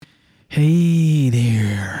Hey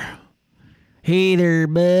there. Hey there,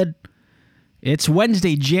 bud. It's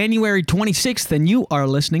Wednesday, January 26th, and you are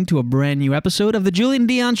listening to a brand new episode of The Julian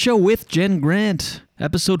Dion Show with Jen Grant.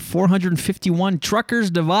 Episode 451,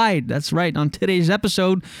 Truckers Divide. That's right. On today's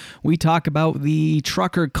episode, we talk about the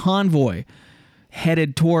trucker convoy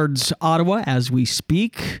headed towards Ottawa as we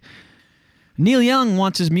speak. Neil Young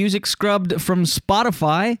wants his music scrubbed from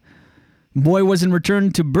Spotify. Boy was in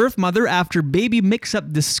return to birth mother after baby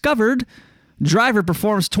mix-up discovered. Driver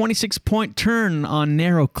performs 26-point turn on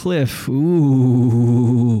narrow cliff.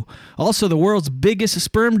 Ooh. Also, the world's biggest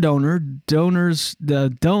sperm donor. World's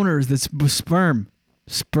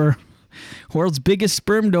biggest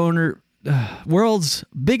sperm donor. World's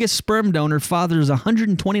biggest sperm donor fathers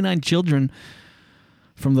 129 children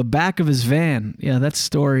from the back of his van. Yeah, that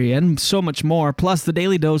story and so much more. Plus, the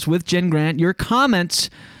Daily Dose with Jen Grant. Your comments.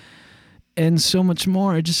 And so much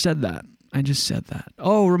more. I just said that.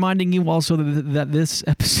 Oh, reminding you also that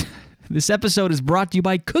this episode is brought to you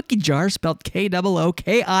by Cookie Jar, spelled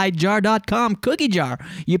K-O-O-K-I jar.com. Cookie Jar.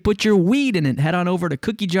 You put your weed in it. Head on over to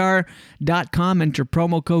cookiejar.com. Enter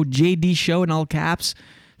promo code JDShow in all caps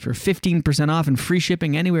for 15% off and free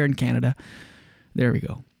shipping anywhere in Canada. There we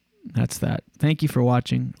go. That's that. Thank you for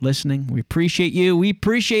watching, listening. We appreciate you. We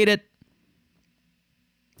appreciate it.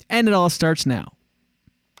 And it all starts now.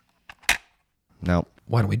 No.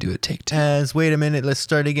 Why don't we do a take two? Wait a minute. Let's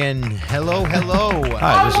start again. Hello.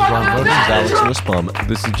 Hi, this is Ron Vogt. This is Alex Nussbaum.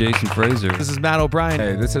 This is Jason Fraser. This is Matt O'Brien.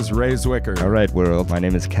 Hey, this is Ray Zwicker. All right, world. My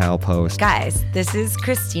name is Cal Post. Guys, this is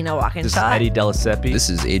Christina Walkinshaw. This is Eddie Delaseppe. This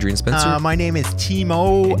is Adrian Spencer. My name is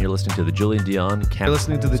Timo. And you're listening to the Julian Dion You're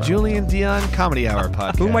listening to the Julian Dion Comedy Hour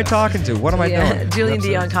podcast. Who am I talking to? What am I doing? Julian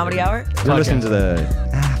Dion Comedy Hour. You're listening to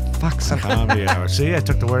the... Comedy Hour. See, I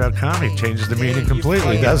took the word out comedy. Changes the meaning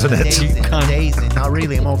completely, doesn't it? Dazing. Not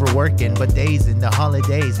really. I'm overworking, but dazing. The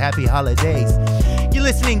holidays. Happy holidays. You're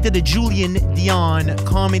listening to the Julian Dion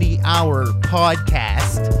Comedy Hour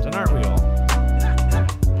podcast. And aren't we all?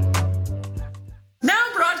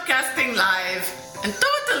 Now broadcasting live and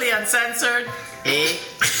totally uncensored,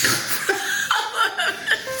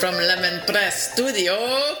 from Lemon Press Studio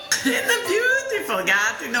in the beautiful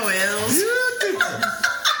Gatineau Hills.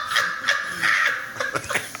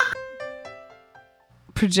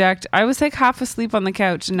 Project. I was like half asleep on the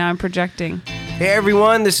couch and now I'm projecting. Hey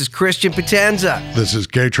everyone, this is Christian Potenza. This is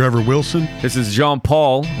K. Trevor Wilson. This is Jean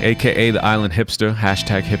Paul, a.k.a. the Island Hipster,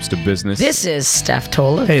 hashtag hipster business. This is Steph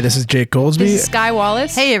Tola. Hey, this is Jake Goldsby. This is Sky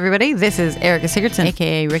Wallace. Hey everybody, this is Erica Sigurdsson,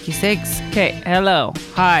 aka Ricky Siggs. Okay, hello.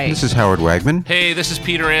 Hi. This is Howard Wagman. Hey, this is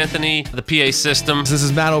Peter Anthony, the PA system. This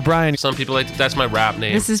is Matt O'Brien. Some people like that's my rap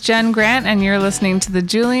name. This is Jen Grant and you're listening to the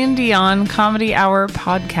Julian Dion Comedy Hour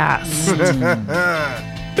podcast.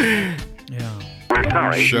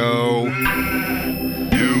 Show.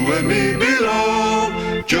 You and me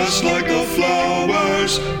belong, just like the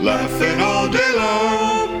flowers, laughing all day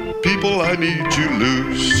long. People, I need to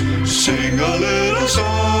loose, sing a little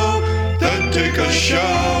song, then take a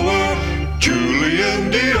shower. Julian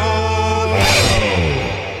Dion.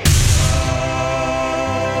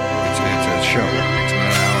 It's a show. It's not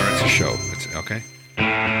an hour. It's a show. It's okay.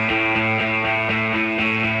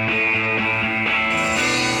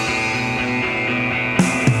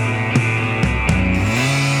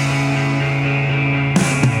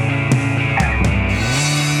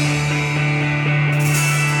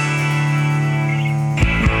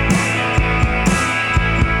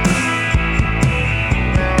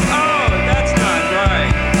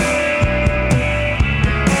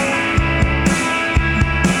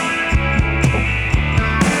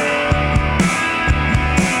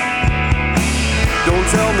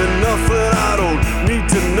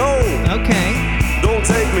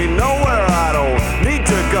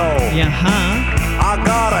 I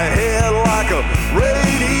got a head like a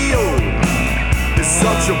radio. It's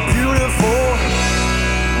such a beautiful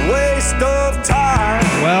waste of time.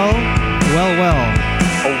 Well.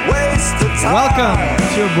 A waste of time. Welcome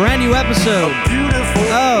to a brand new episode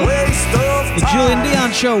of the Julian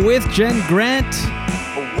Dion Show with Jen Grant.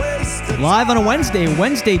 Live on a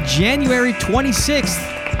Wednesday, January 26th.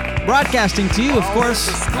 Broadcasting to you, of course,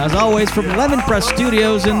 as always, from Lemon Press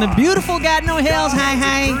Studios in the beautiful Gatineau Hills.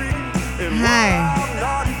 Hi.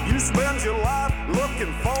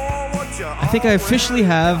 I think I officially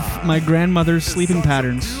have my grandmother's sleeping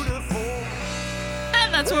patterns.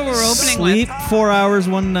 That's what we're opening Sleep 4 hours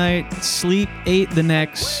one night, sleep 8 the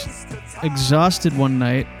next, exhausted one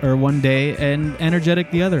night or one day, and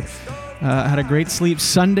energetic the other. Had a great sleep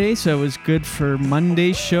Sunday, so it was good for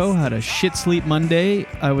Monday's show. Had a shit sleep Monday.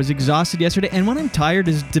 I was exhausted yesterday, and when I'm tired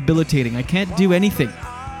is debilitating. I can't do anything.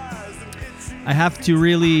 I have to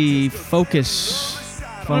really focus.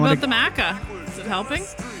 What about the maca? Is it helping?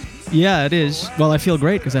 Yeah, it is. Well, I feel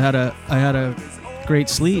great because I had a great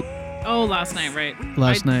sleep Oh, last night, right?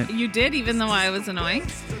 last night. You did, even though I was annoying.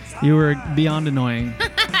 You were beyond annoying.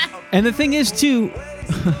 And the thing is, too,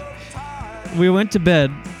 we went to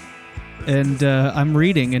bed, and I'm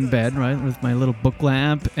reading in bed, right, with my little book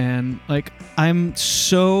lamp, and like I'm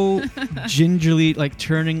so gingerly like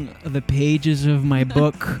turning the pages of my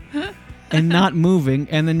book and not moving.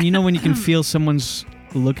 And then when you can feel someone's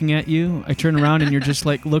looking at you, I turn around and you're just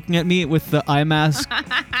like looking at me with the eye mask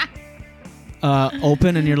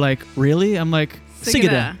open, and you're like, really? I'm like,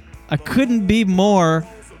 Sigida. I couldn't be more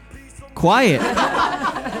quiet.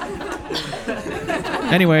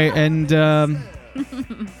 Anyway, and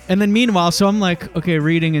then meanwhile, so I'm like, okay,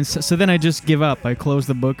 reading, and so then I just give up. I close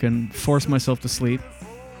the book and force myself to sleep.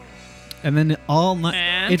 And then all night,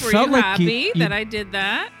 And it were felt you like happy that I did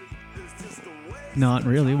that? Not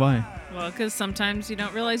really. Why? Well, because sometimes you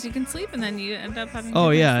don't realize you can sleep, and then you end up having. Oh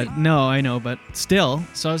to yeah, sleep. no, I know, but still.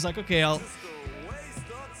 So I was like, okay, I'll.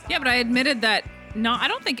 Yeah, but I admitted that. No, I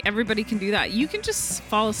don't think everybody can do that. You can just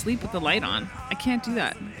fall asleep with the light on. I can't do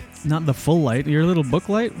that. Not the full light. Your little book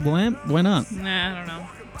light lamp. Why not? Nah, I don't know.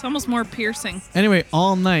 It's almost more piercing. Anyway,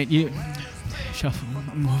 all night you shuffle,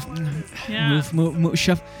 move, Yeah. move,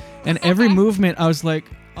 shuffle, and every movement I was like,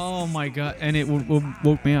 oh my god, and it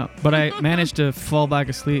woke me up. But I managed to fall back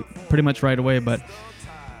asleep pretty much right away. But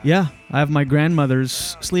yeah, I have my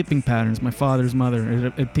grandmother's sleeping patterns, my father's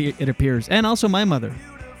mother. It appears, and also my mother,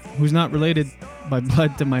 who's not related by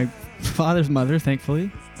blood to my father's mother,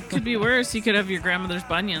 thankfully. Could be worse. You could have your grandmother's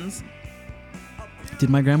bunions. Did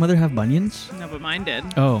my grandmother have bunions? No, but mine did.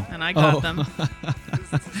 Oh. And I got them.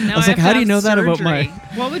 I was like, how do you know that about my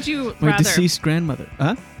What would you my rather? deceased grandmother?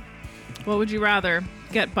 Huh? What would you rather?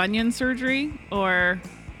 Get bunion surgery or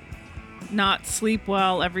not sleep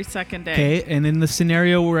well every second day? Okay, and in the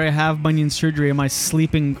scenario where I have bunion surgery, am I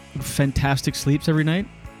sleeping fantastic sleeps every night?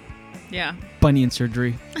 Yeah. Bunion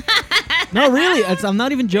surgery. No, really, I'm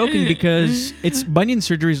not even joking, because it's bunion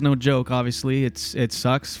surgery is no joke. Obviously, it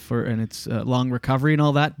sucks and it's long recovery and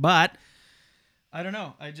all that. But I don't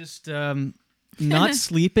know. I just not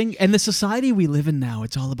sleeping, and the society we live in now,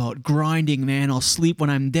 it's all about grinding. Man, I'll sleep when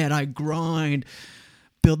I'm dead. I grind,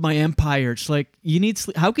 build my empire. It's like you need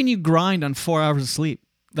sleep. How can you grind on 4 hours of sleep?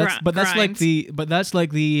 That's like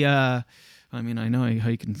the. I mean, I know how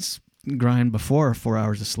you can grind before 4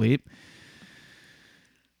 hours of sleep.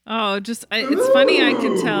 Oh, it's funny. I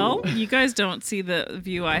can tell. You guys don't see the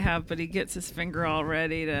view I have, but he gets his finger all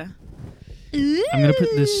ready to. I'm going to put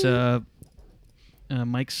this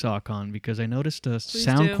mic sock on because I noticed a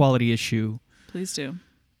sound quality issue. Please do.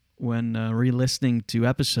 When re-listening to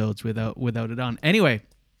episodes without it on. Anyway,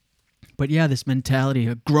 but yeah, this mentality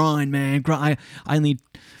of grind, man. I need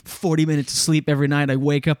 40 minutes of sleep every night. I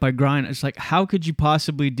wake up, I grind. It's like, how could you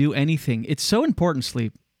possibly do anything? It's so important,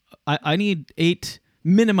 sleep. I need 8.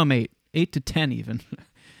 Minimum 8 to 10 even.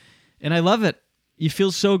 And I love it. You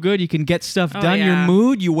feel so good. You can get stuff done. Yeah. Your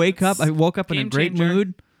mood, you wake up. I woke up in a great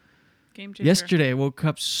mood. Game changer. Yesterday, I woke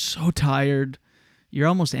up so tired. You're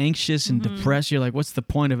almost anxious and depressed. You're like, what's the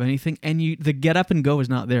point of anything? And the get up and go is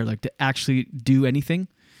not there, like to actually do anything.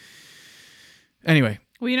 Anyway.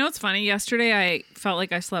 Well, you know what's funny? Yesterday, I felt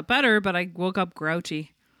like I slept better, but I woke up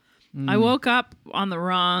grouchy. I woke up on the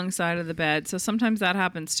wrong side of the bed. So sometimes that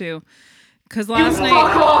happens too. Because last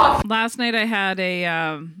night I had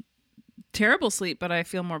a terrible sleep, but I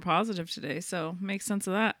feel more positive today. So makes sense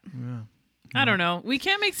of that. Yeah. I don't know. We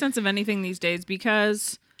can't make sense of anything these days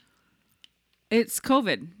because it's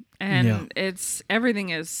COVID and everything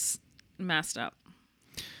is messed up.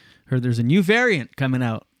 Heard there's a new variant coming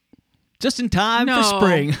out just in time for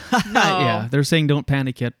spring. No. Yeah, they're saying don't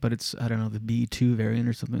panic yet, but it's, I don't know, the B2 variant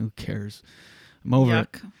or something. Who cares? I'm over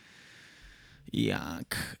it.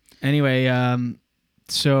 Yuck. Anyway,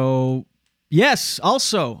 so yes,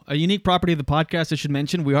 also a unique property of the podcast I should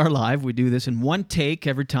mention, we are live. We do this in one take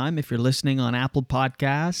every time. If you're listening on Apple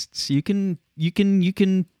Podcasts, you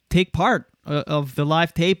can take part of the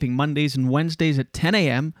live taping Mondays and Wednesdays at 10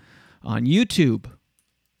 a.m. on YouTube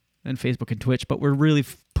and Facebook and Twitch, but we're really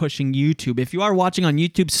pushing YouTube. If you are watching on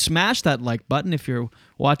YouTube, smash that like button. If you're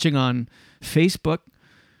watching on Facebook,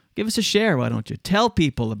 give us a share, why don't you? Tell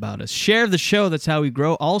people about us. Share the show. That's how we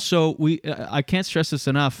grow. Also, I can't stress this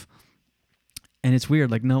enough, and it's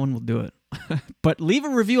weird, like no one will do it. But leave a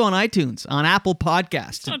review on iTunes, on Apple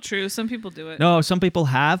Podcasts. It's not true. Some people do it. No, some people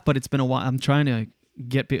have, but it's been a while. I'm trying to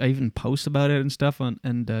I even post about it and stuff,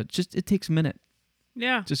 and just it takes a minute.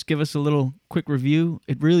 Yeah. Just give us a little quick review.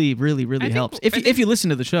 It really, really, really helps. If you listen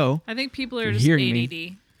to the show. I think people are just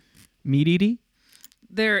ADD. Meat eating?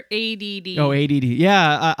 They're ADD. Oh, ADD.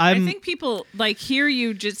 Yeah, I think people like hear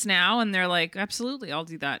you just now and they're like, absolutely, I'll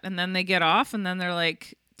do that. And then they get off and then they're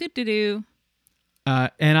like, do.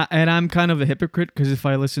 And I'm kind of a hypocrite because if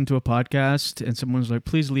I listen to a podcast and someone's like,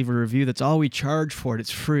 please leave a review, that's all we charge for it.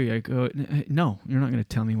 It's free. I go, no, you're not going to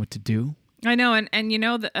tell me what to do. I know. And you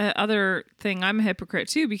know, the other thing, I'm a hypocrite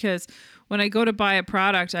too, because when I go to buy a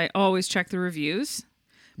product, I always check the reviews,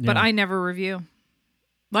 but I never review.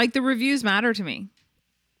 Like the reviews matter to me.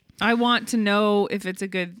 I want to know if it's a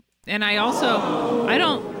good, and I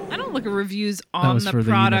don't look at reviews on the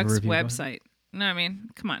product's website. No, I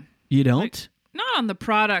mean, come on. You don't? Like, not on the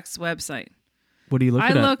product's website. What do you look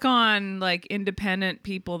at? I look on like independent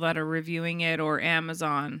people that are reviewing it or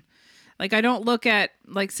Amazon. Like I don't look at,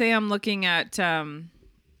 like, say I'm looking at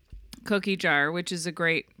Cookie Jar, which is a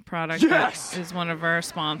great product that is one of our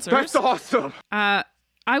sponsors. That's awesome. I'm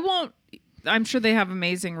sure they have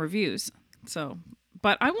amazing reviews. So,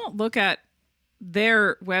 but I won't look at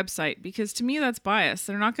their website because to me that's biased.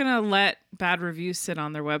 They're not going to let bad reviews sit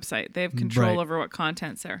on their website. They have control over what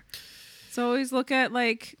content's there. So always look at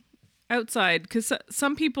like outside, because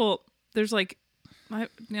some people, there's like, I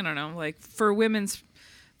don't know, like for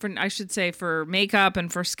I should say for makeup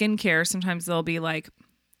and for skincare, sometimes they'll be like,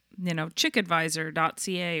 you know,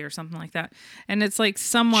 chickadvisor.ca or something like that. And it's like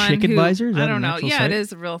someone Chickadvisor? I don't know. Yeah, site? It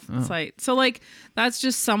is a real site. So like that's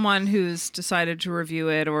just someone who's decided to review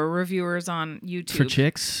it, or reviewers on YouTube. For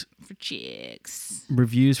chicks? For chicks.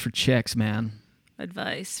 Reviews for chicks, man.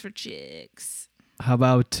 Advice for chicks. How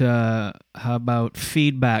about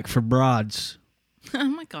feedback for broads? Oh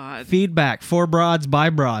my God. Feedback for broads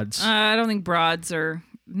by broads. I don't think broads are,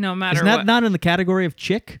 no matter Isn't that what. not in the category of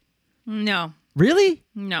chick? No. Really?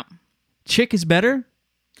 No. Chick is better?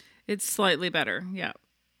 It's slightly better, yeah.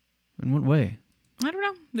 In what way? I don't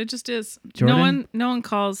know. It just is. Jordan? No one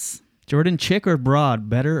calls. Jordan, chick or broad,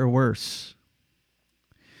 better or worse?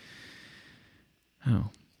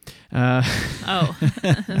 Oh.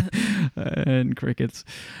 And crickets.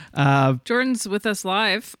 Jordan's with us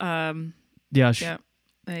live. Yeah,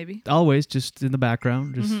 maybe. Always, just in the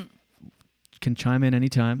background. Just can chime in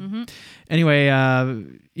anytime. Mm-hmm. Anyway,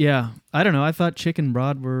 yeah, I don't know. I thought chicken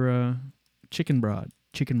broth for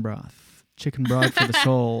the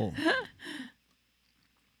soul.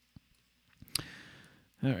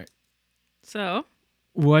 All right. So.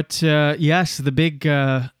 What? Yes, the big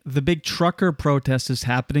trucker protest is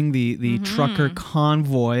happening. The trucker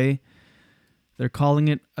convoy. They're calling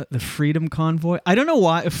it the Freedom Convoy. I don't know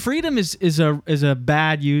why. Freedom is a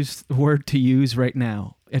bad word to use right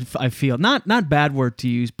now. I feel not bad word to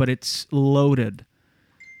use, but it's loaded.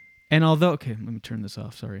 And although let me turn this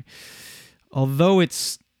off. Sorry. Although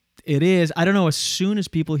it is. I don't know. As soon as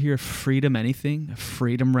people hear freedom, anything, a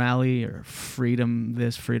freedom rally or freedom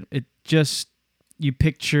this, freedom, it just. You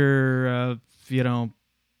picture,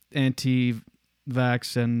 anti-vax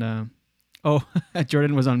and...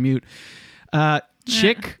 Jordan was on mute.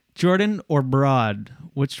 Chick, Jordan, or broad?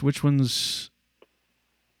 Which one's...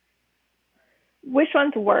 Which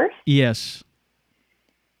one's worse? Yes.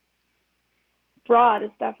 Broad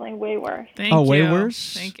is definitely way worse. Thank you. Way worse?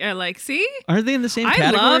 See? Aren't they in the same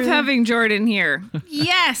category? I love having Jordan here.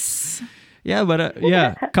 Yes! Yeah, but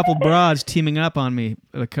a couple broads teaming up on me.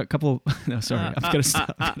 A couple. No, sorry, I've got to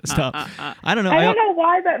stop. I don't know. I don't know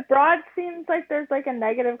why, but broad seems like there's like a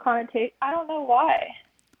negative connotation. I don't know why.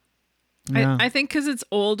 Yeah. I think because it's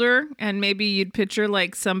older, and maybe you'd picture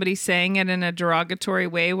like somebody saying it in a derogatory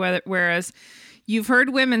way, whereas you've heard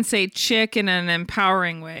women say chick in an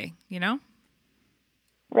empowering way. You know?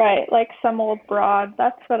 Right, like some old broad.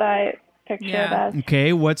 That's what I picture it as.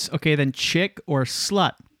 Okay? Then chick or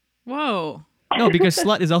slut. Whoa. No, because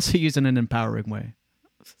slut is also used in an empowering way.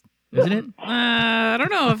 Isn't it? I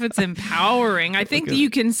don't know if it's empowering. I think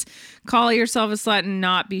you can call yourself a slut and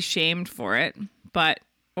not be shamed for it,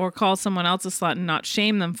 or call someone else a slut and not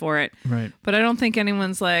shame them for it. Right. But I don't think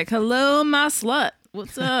anyone's like, hello, my slut.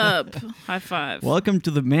 What's up? High five. Welcome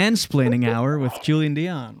to the mansplaining hour with Julian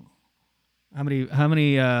Dion. How many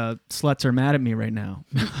sluts are mad at me right now?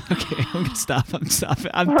 Okay, I'm gonna stop. I'm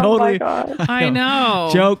stopping. I'm totally. My God. I know.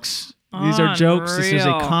 Jokes. These are jokes. This is a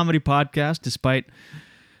Unreal. comedy podcast, despite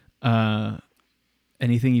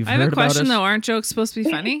anything you've I heard have a about question us. though. Aren't jokes supposed to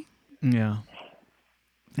be funny? Yeah.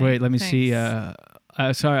 Wait, let me see.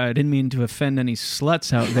 Thanks. Sorry, I didn't mean to offend any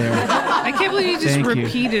sluts out there. I can't believe you just Thank you.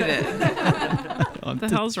 repeated it. What the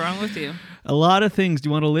hell's wrong with you? A lot of things. Do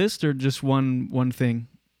you want a list or just one thing?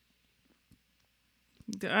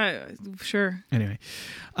 Sure. Anyway,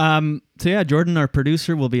 so yeah, Jordan, our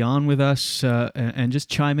producer, will be on with us and just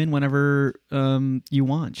chime in whenever you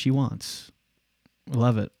want. She wants.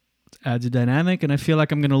 Love it. adds a dynamic, and I feel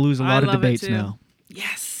like I'm going to lose a lot of love it debates too. now.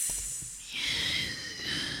 Yes.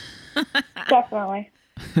 Definitely.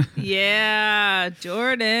 Yeah,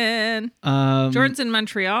 Jordan. Jordan's in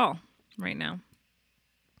Montreal right now.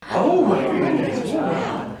 Oh, you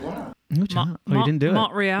didn't do it.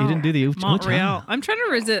 Montreal. You didn't do the Montreal. I'm trying to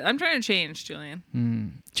resist. I'm trying to change,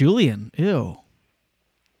 Julian. Julian. Ew.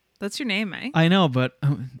 That's your name, eh? I know, but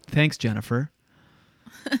thanks, Jennifer.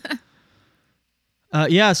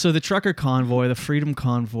 Yeah, so the trucker convoy, the Freedom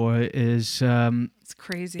Convoy, is it's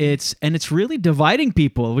crazy. It's really dividing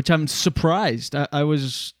people, which I'm surprised. I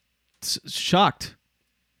was shocked.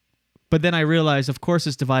 But then I realized, of course,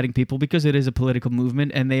 it's dividing people because it is a political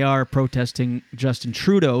movement, and they are protesting Justin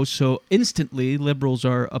Trudeau. So instantly, Liberals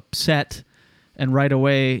are upset, and right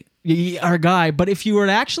away, our guy. But if you were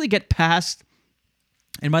to actually get past,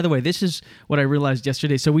 and by the way, this is what I realized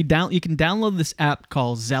yesterday. So you can download this app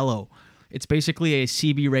called Zello. It's basically a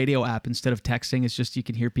CB radio app instead of texting. It's just you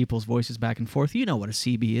can hear people's voices back and forth. You know what a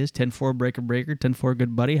CB is. 10-4 breaker, 10-4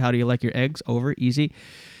 good buddy. How do you like your eggs? Over, easy.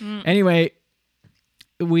 Anyway,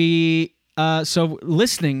 I've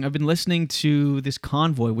been listening to this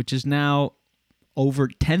convoy, which is now over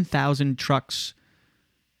 10,000 trucks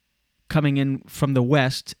coming in from the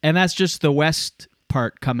west, and that's just the west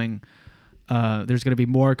part coming. There's going to be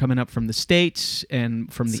more coming up from the States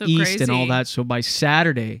and from the east and all that. So by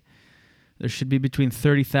Saturday, there should be between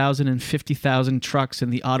 30,000 and 50,000 trucks in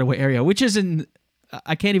the Ottawa area, which isn't,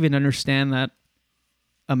 I can't even understand that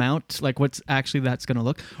amount, like what's actually that's going to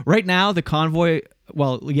look. Right now, the convoy,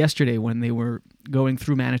 well, yesterday when they were going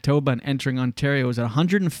through Manitoba and entering Ontario, was at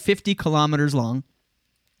 150 kilometers long.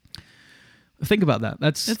 Think about that.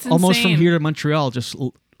 That's almost from here to Montreal, just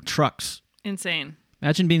trucks. Insane.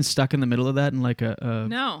 Imagine being stuck in the middle of that in like a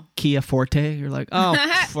no. Kia Forte. You're like, oh,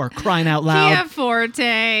 for crying out loud. Kia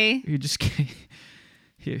Forte. You just I'm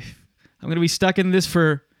going to be stuck in this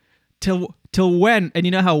for till when? And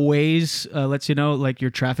you know how Waze lets you know like your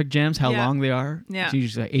traffic jams, how long they are? Yeah. It's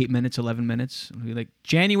usually like 8 minutes, 11 minutes. It'll be like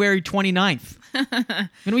January 29th. I'm going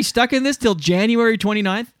to be stuck in this till January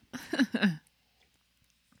 29th?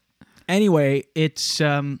 Anyway, it's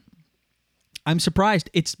I'm surprised.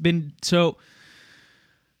 It's been so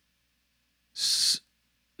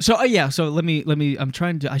let me I'm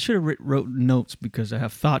trying to, I should have wrote notes because I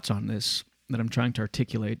have thoughts on this that I'm trying to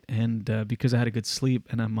articulate, and because I had a good sleep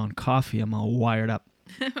and I'm on coffee, I'm all wired up.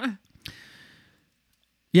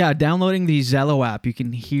 Yeah, downloading the Zello app, you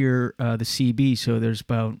can hear the CB. So there's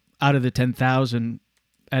about, out of the 10,000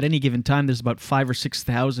 at any given time, there's about 5,000 or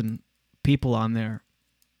 6,000 people on there.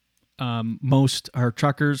 Most are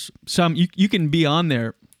truckers. Some you can be on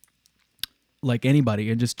there like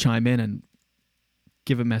anybody and just chime in and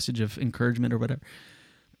give a message of encouragement or whatever.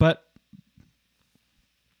 But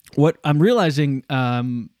what I'm realizing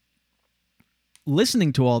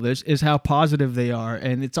listening to all this is how positive they are,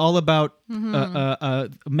 and it's all about a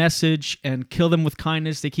message and kill them with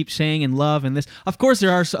kindness. They keep saying and love and this. Of course,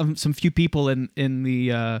 there are some few people in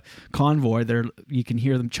the convoy. You can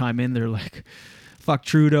hear them chime in. They're like, fuck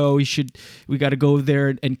Trudeau, we got to go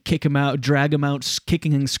there and kick him out, drag him out,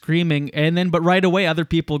 kicking and screaming. And then, but right away, other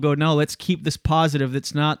people go, no, let's keep this positive.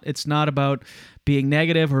 It's not about being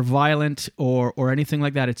negative or violent or anything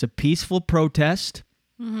like that. It's a peaceful protest.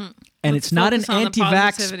 Mm-hmm. And it's not an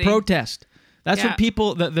anti-vax protest. That's what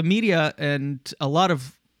people, the media and a lot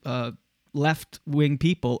of left-wing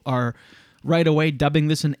people are right away dubbing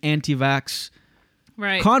this an anti-vax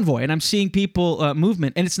convoy. And I'm seeing people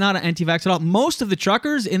movement, and it's not an anti-vax at all. Most of the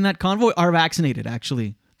truckers in that convoy are vaccinated,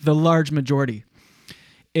 actually. The large majority.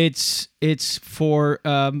 It's for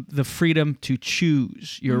the freedom to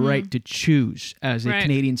choose, your right to choose as a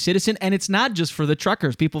Canadian citizen. And it's not just for the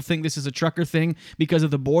truckers. People think this is a trucker thing because of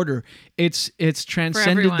the border. It's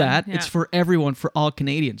transcended that. Yeah. It's for everyone, for all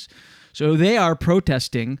Canadians. So they are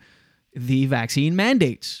protesting the vaccine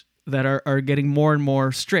mandates that are getting more and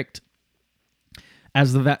more strict.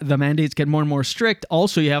 As the mandates get more and more strict,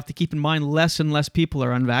 also you have to keep in mind less and less people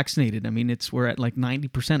are unvaccinated. I mean, we're at like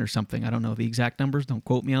 90% or something. I don't know the exact numbers. Don't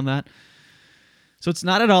quote me on that. So it's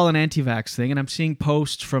not at all an anti-vax thing. And I'm seeing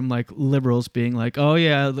posts from like liberals being like, "Oh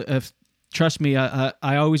yeah, trust me, I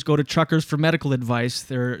always go to truckers for medical advice.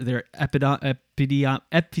 They're how do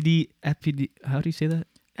you say that?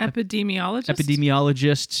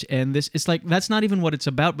 Epidemiologists." And this, it's like that's not even what it's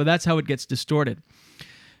about, but that's how it gets distorted.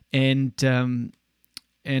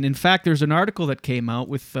 And in fact, there's an article that came out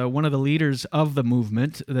with one of the leaders of the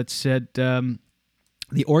movement that said the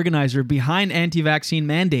organizer behind anti-vaccine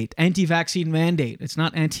mandate. It's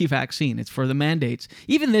not anti-vaccine. It's for the mandates.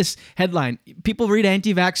 Even this headline, people read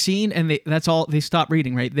anti-vaccine and that's all they stop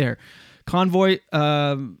reading right there. Convoy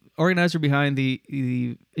organizer behind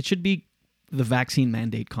the it should be the vaccine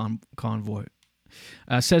mandate convoy.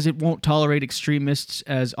 Says it won't tolerate extremists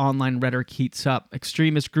as online rhetoric heats up.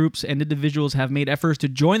 Extremist groups and individuals have made efforts to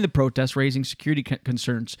join the protest, raising security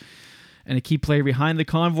concerns. And a key player behind the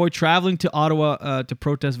convoy traveling to Ottawa to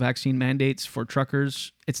protest vaccine mandates for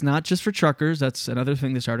truckers. It's not just for truckers. That's another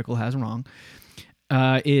thing this article has wrong.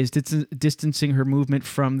 Is distancing her movement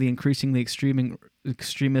from the increasingly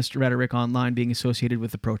extremist rhetoric online being associated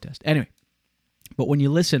with the protest. Anyway, but when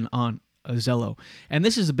you listen on Zello, and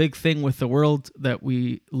this is a big thing with the world that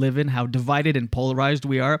we live in, how divided and polarized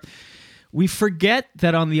we are, we forget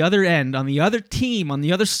that on the other end, on the other team, on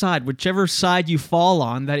the other side, whichever side you fall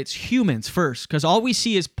on, that it's humans first, because all we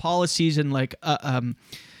see is policies and like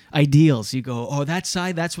ideals. You go, oh, that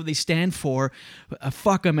side, that's what they stand for,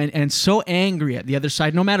 fuck them, and so angry at the other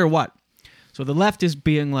side, no matter what. So the left is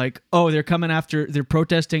being like, oh, they're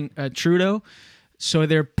protesting Trudeau. So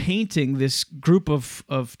they're painting this group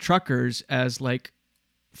of truckers as like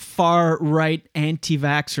far-right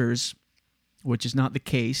anti-vaxxers, which is not the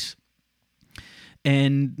case,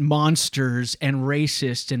 and monsters and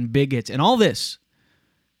racists and bigots and all this.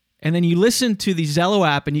 And then you listen to the Zello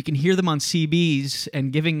app and you can hear them on CBs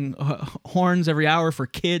and giving horns every hour for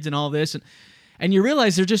kids and all this. And you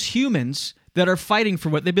realize they're just humans that are fighting for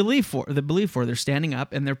what they believe for. They're standing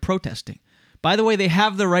up and they're protesting. By the way, they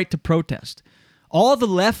have the right to protest. All the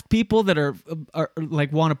left people that are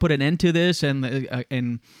like want to put an end to this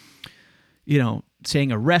and you know,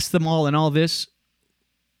 saying arrest them all and all this.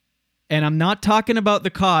 And I'm not talking about the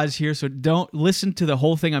cause here, so don't listen to the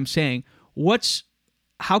whole thing I'm saying.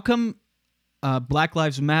 How come Black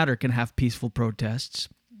Lives Matter can have peaceful protests,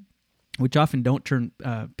 which often don't turn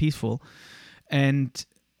peaceful, and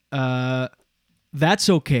that's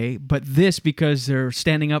okay, but this, because they're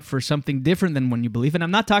standing up for something different than when you believe. And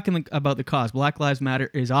I'm not talking about the cause. Black Lives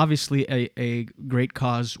Matter is obviously a great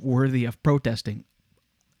cause worthy of protesting.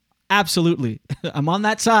 Absolutely. I'm on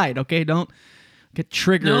that side, okay? Don't get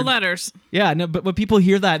triggered. No letters. Yeah, no, but when people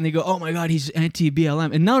hear that and they go, oh my God, he's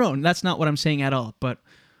anti-BLM. And no, that's not what I'm saying at all. But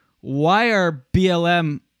why are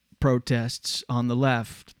BLM protests on the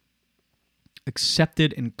left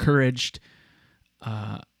accepted, encouraged,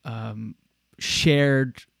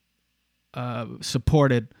 shared,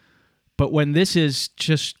 supported, but when this is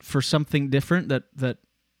just for something different that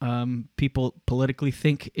people politically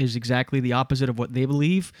think is exactly the opposite of what they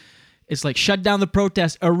believe, it's like, shut down the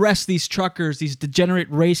protest, arrest these truckers, these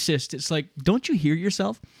degenerate racists. It's like, don't you hear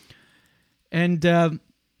yourself? And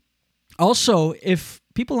also, if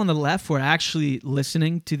people on the left were actually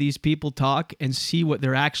listening to these people talk and see what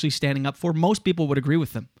they're actually standing up for, most people would agree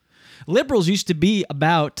with them. Liberals used to be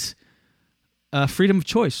about freedom of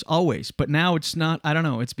choice, always. But now it's not, I don't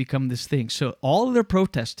know, it's become this thing. So all of their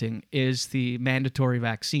protesting is the mandatory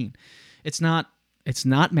vaccine. It's not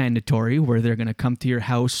mandatory where they're going to come to your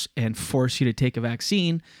house and force you to take a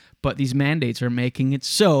vaccine, but these mandates are making it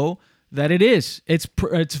so that it is. It's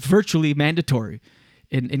virtually mandatory.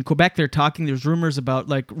 In Quebec, there's rumors about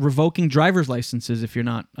like revoking driver's licenses if you're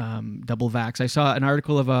not double vax. I saw an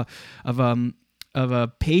article of a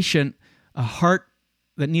patient,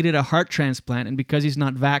 that needed a heart transplant, and because he's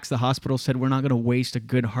not vaxxed, the hospital said, we're not going to waste a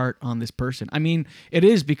good heart on this person. I mean, it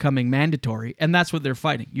is becoming mandatory, and that's what they're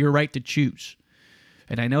fighting. Your right to choose.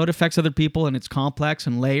 And I know it affects other people, and it's complex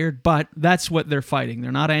and layered, but that's what they're fighting.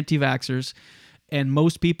 They're not anti-vaxxers, and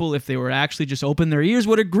most people, if they were actually just open their ears,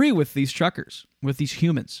 would agree with these truckers, with these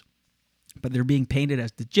humans. But they're being painted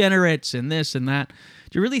as degenerates and this and that.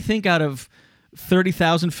 Do you really think out of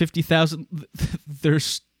 30,000, 50,000,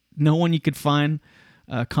 there's no one you could find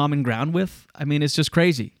common ground with? I mean, it's just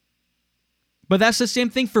crazy. But that's the same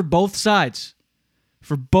thing for both sides.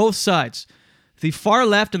 For both sides. The far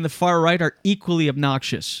left and the far right are equally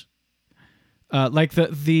obnoxious. Like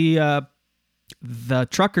the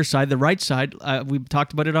trucker side, the right side, we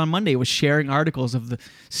talked about it on Monday, was sharing articles of the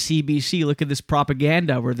CBC. Look at this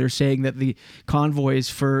propaganda where they're saying that the convoy is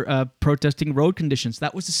for protesting road conditions.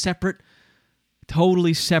 That was a separate,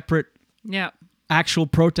 totally separate actual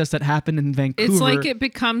protest that happened in Vancouver. It's like it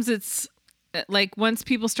becomes like once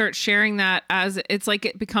people start sharing that it's like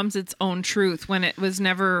it becomes its own truth when it was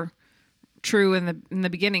never true in the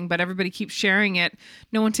beginning, but everybody keeps sharing it.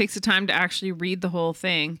 No one takes the time to actually read the whole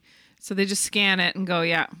thing. So they just scan it and go,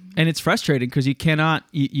 yeah. And it's frustrating because you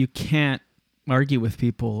can't argue with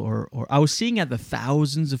people or I was seeing at the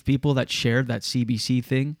thousands of people that shared that CBC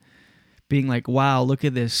thing being like, wow, look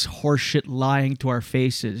at this horseshit lying to our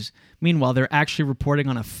faces. Meanwhile, they're actually reporting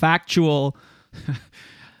on a factual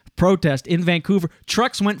protest in Vancouver.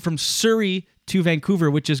 Trucks went from Surrey to Vancouver,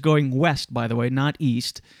 which is going west, by the way, not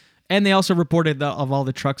east. And they also reported of all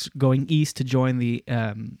the trucks going east to join the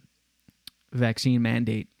vaccine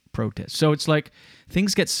mandate protest. So it's like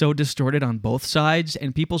things get so distorted on both sides,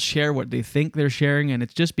 and people share what they think they're sharing, and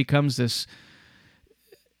it just becomes this.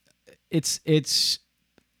 It's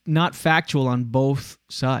not factual on both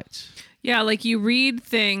sides. Yeah, like you read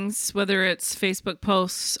things, whether it's Facebook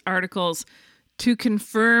posts, articles, to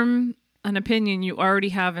confirm an opinion you already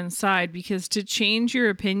have inside, because to change your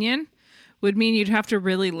opinion would mean you'd have to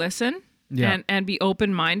really listen and be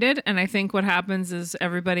open-minded. And I think what happens is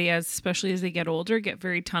everybody, especially as they get older, get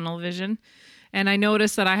very tunnel vision. And I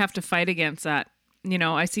notice that I have to fight against that. You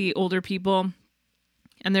know, I see older people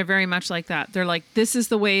and they're very much like that. They're like, this is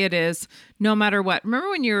the way it is, no matter what. Remember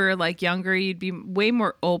when you were like younger, you'd be way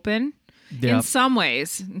more open in some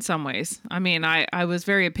ways. I mean, I was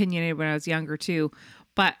very opinionated when I was younger too.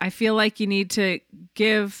 But I feel like you need to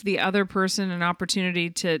give the other person an opportunity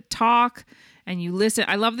to talk and you listen.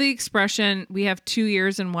 I love the expression, we have 2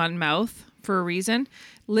 ears and one mouth for a reason.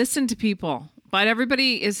 Listen to people. But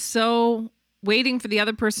everybody is so waiting for the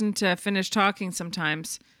other person to finish talking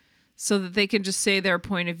sometimes so that they can just say their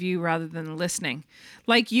point of view rather than listening.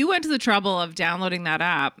 Like you went to the trouble of downloading that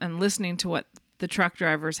app and listening to what the truck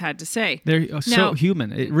drivers had to say. They're so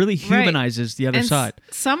human. It really humanizes the other side.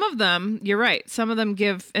 Some of them, you're right. Some of them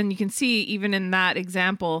give, and you can see even in that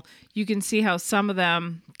example, you can see how some of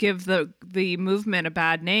them give the movement a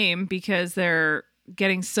bad name because they're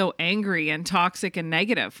getting so angry and toxic and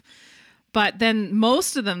negative. But then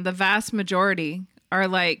most of them, the vast majority, are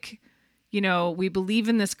like, you know, we believe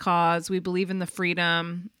in this cause. We believe in the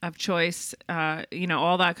freedom of choice, you know,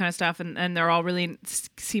 all that kind of stuff. And they're all really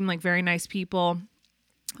seem like very nice people,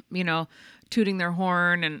 you know, tooting their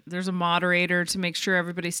horn. And there's a moderator to make sure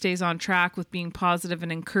everybody stays on track with being positive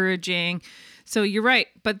and encouraging. So you're right.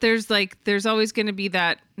 But there's always going to be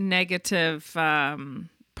that negative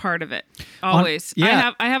part of it. Always.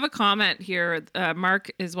 I have a comment here. Mark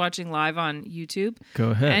is watching live on YouTube.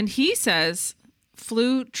 Go ahead. And he says,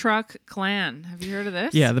 Flu Truck Clan. Have you heard of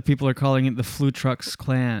this? Yeah, the people are calling it the Flu Trucks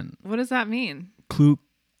Clan. What does that mean?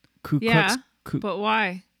 But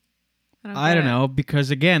why? I don't know,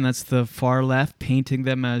 because again, that's the far left painting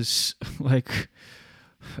them as like,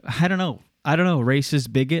 I don't know,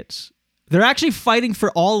 racist bigots. They're actually fighting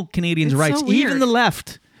for all Canadians' rights, so weird. even the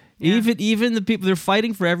left, even the people. They're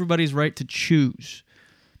fighting for everybody's right to choose,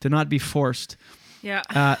 to not be forced.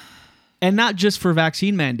 Yeah. And not just for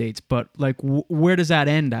vaccine mandates, but like, where does that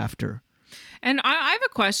end after? And I have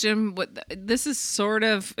a question. This is sort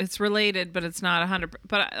of, it's related, but it's not 100%.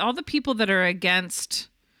 But all the people that are against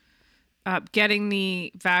getting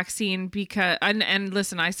the vaccine because, and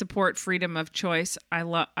listen, I support freedom of choice. I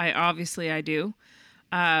obviously I do.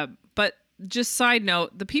 But just side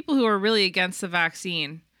note, the people who are really against the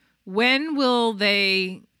vaccine, when will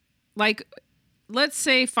they, like, let's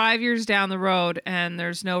say 5 years down the road and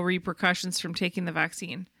there's no repercussions from taking the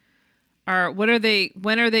vaccine. When are they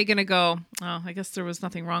going to go, oh, I guess there was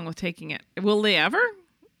nothing wrong with taking it. Will they ever?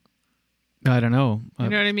 I don't know. You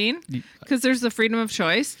know what I mean? Because there's the freedom of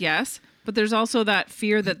choice, yes. But there's also that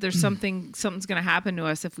fear that there's something's going to happen to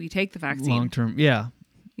us if we take the vaccine. Long term, yeah.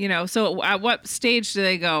 You know, so at what stage do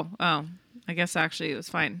they go, oh, I guess actually it was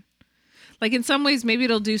fine. Like in some ways, maybe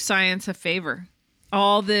it'll do science a favor.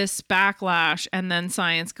 All this backlash and then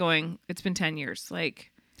science going, it's been 10 years. Like,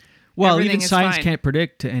 well, even science can't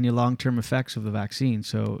predict any long-term effects of the vaccine.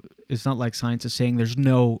 So it's not like science is saying there's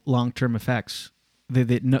no long-term effects.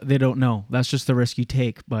 They don't know. That's just the risk you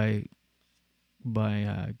take by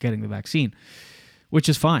getting the vaccine, which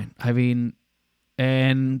is fine. I mean,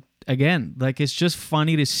 and again, like, it's just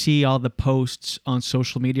funny to see all the posts on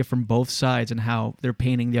social media from both sides and how they're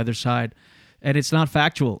painting the other side. And it's not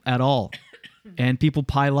factual at all. And people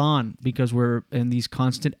pile on because we're in these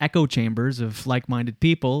constant echo chambers of like-minded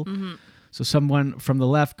people. Mm-hmm. So someone from the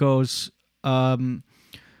left goes,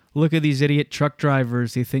 look at these idiot truck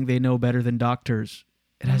drivers. They think they know better than doctors.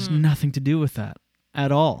 It has nothing to do with that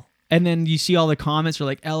at all. And then you see all the comments are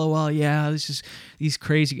like, LOL, yeah, this is these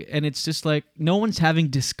crazy. And it's just like, no one's having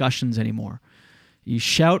discussions anymore. You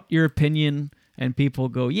shout your opinion and people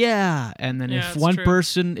go, yeah. And then if one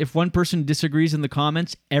person disagrees in the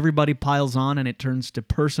comments, everybody piles on and it turns to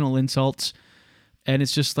personal insults. And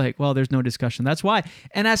it's just like, well, there's no discussion. That's why.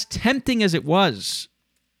 And as tempting as it was,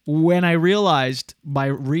 when I realized by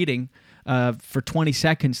reading for 20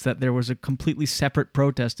 seconds that there was a completely separate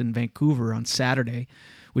protest in Vancouver on Saturday,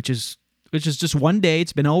 which is just one day.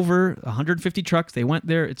 It's been over 150 trucks. They went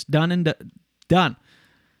there. It's done and done.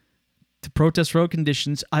 To protest road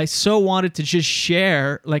conditions. I so wanted to just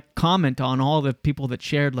share, like, comment on all the people that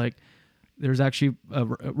shared, like, There's actually a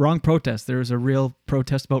wrong protest. There was a real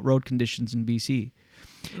protest about road conditions in BC.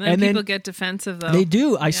 And then people get defensive, though. They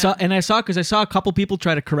do. I saw a couple people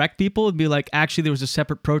try to correct people and be like, actually, there was a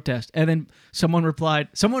separate protest. And then someone replied,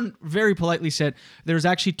 someone very politely said, there's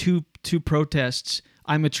actually two protests.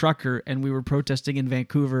 I'm a trucker, and we were protesting in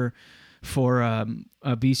Vancouver for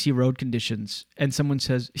BC road conditions. And someone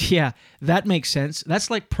says, yeah, that makes sense.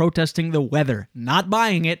 That's like protesting the weather, not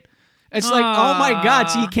buying it. It's like, oh my God.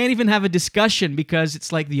 So you can't even have a discussion because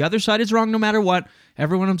it's like the other side is wrong no matter what.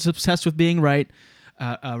 Everyone is obsessed with being right.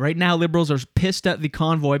 Right now, liberals are pissed at the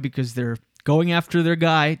convoy because they're going after their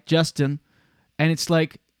guy, Justin. And it's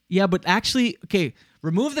like, yeah, but actually, okay,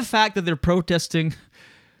 remove the fact that they're protesting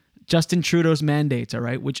Justin Trudeau's mandates, all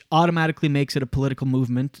right, which automatically makes it a political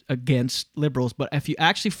movement against liberals. But if you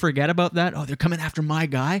actually forget about that, they're coming after my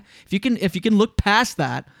guy. If you can look past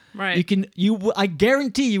that, right, I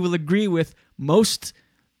guarantee you will agree with most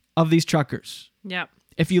of these truckers. Yep.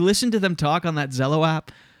 If you listen to them talk on that Zello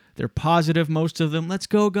app, they're positive, most of them. Let's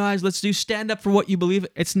go, guys. Let's stand up for what you believe.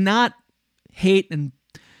 It's not hate and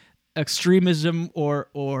extremism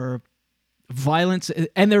or violence.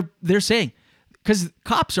 And they're saying, because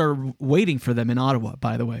cops are waiting for them in Ottawa,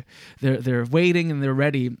 by the way. They're waiting and they're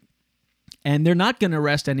ready. And they're not going to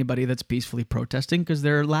arrest anybody that's peacefully protesting because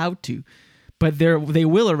they're allowed to. But they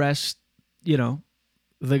will arrest, the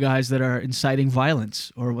guys that are inciting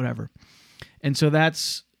violence or whatever. And so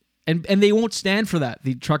that's... And they won't stand for that.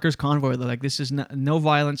 The truckers' convoy, they're like, this is no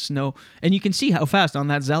violence, no... And you can see how fast on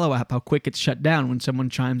that Zello app, how quick it's shut down when someone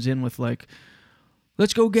chimes in with like,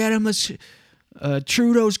 let's go get him,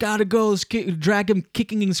 Trudeau's got to go, let's drag him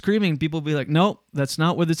kicking and screaming. People be like, no, that's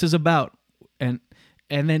not what this is about. And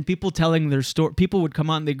then people telling their story, people would come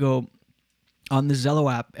on, they go, on the Zello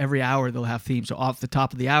app, every hour they'll have themes. So off the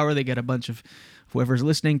top of the hour, they get a bunch of whoever's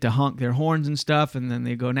listening to honk their horns and stuff, and then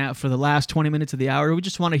they go, now for the last 20 minutes of the hour, we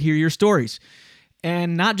just want to hear your stories.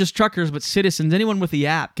 And not just truckers, but citizens, anyone with the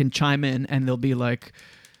app can chime in, and they'll be like,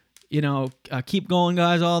 keep going,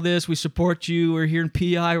 guys, all this, we support you, we're here in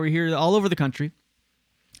PI, we're here all over the country.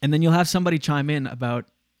 And then you'll have somebody chime in about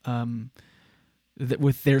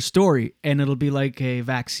with their story, and it'll be like a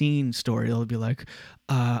vaccine story. It'll be like,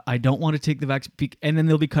 I don't want to take the vaccine, and then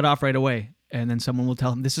they'll be cut off right away. And then someone will tell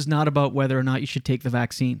them, this is not about whether or not you should take the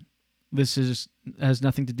vaccine. This has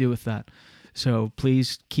nothing to do with that. So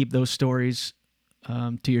please keep those stories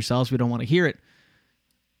to yourselves. We don't want to hear it.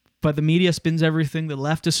 But the media spins everything. The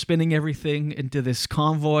left is spinning everything into this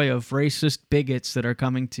convoy of racist bigots that are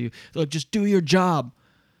coming to, look, just do your job.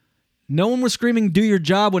 No one was screaming, do your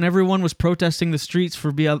job, when everyone was protesting the streets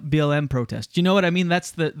for BLM protests. You know what I mean?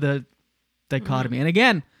 That's the dichotomy. And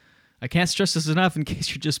again, I can't stress this enough in case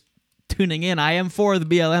you're just tuning in. I am for the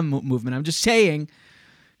BLM movement. I'm just saying,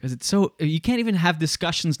 because it's so, you can't even have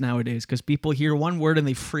discussions nowadays because people hear one word and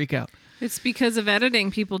they freak out. It's because of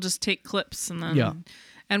editing. People just take clips and then... Yeah.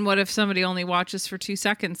 And what if somebody only watches for 2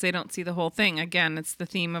 seconds? They don't see the whole thing. Again, it's the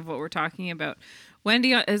theme of what we're talking about.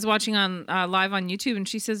 Wendy is watching on live on YouTube, and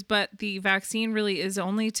she says, but the vaccine really is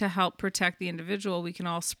only to help protect the individual. We can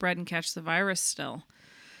all spread and catch the virus still.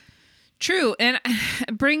 True. And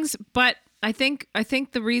it brings... But I think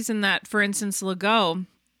the reason that, for instance, Legault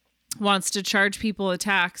wants to charge people a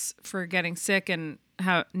tax for getting sick and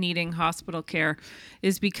needing hospital care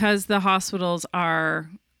is because the hospitals are...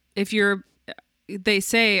 they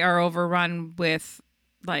say are overrun with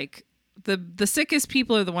like the sickest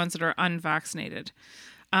people are the ones that are unvaccinated.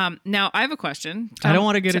 Now I have a question. I don't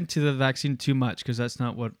want to get into the vaccine too much because that's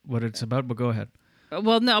not what it's about, but go ahead.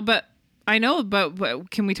 Well, no, but I know,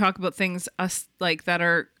 but can we talk about things like that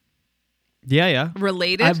are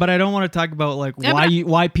related? But I don't want to talk about like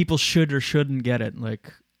why people should or shouldn't get it,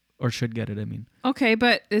 or should get it. I mean, okay,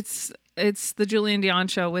 but it's the Julian Dion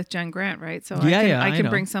show with Jen Grant, right? So I can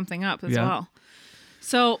bring something up as well.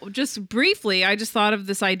 So just briefly, I just thought of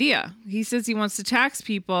this idea. He says he wants to tax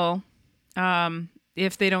people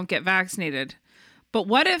if they don't get vaccinated. But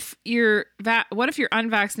what if you're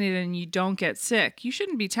unvaccinated and you don't get sick? You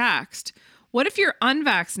shouldn't be taxed. What if you're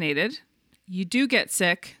unvaccinated, you do get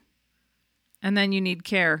sick, and then you need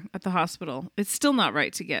care at the hospital? It's still not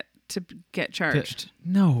right to get charged.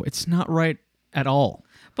 No, it's not right at all.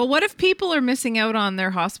 But what if people are missing out on their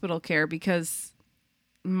hospital care because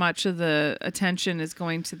much of the attention is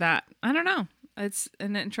going to that? I don't know. It's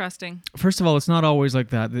an interesting. First of all, it's not always like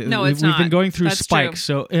that. No, it's not. We've been going through That's spikes.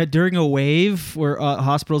 true. So during a wave where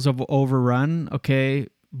hospitals have overrun, okay,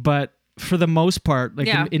 but for the most part, like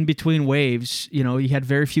in between waves, you had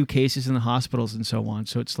very few cases in the hospitals and so on.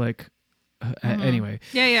 So it's like, anyway.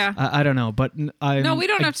 Yeah. I don't know, but no, we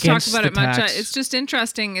don't have to talk about it much. It's just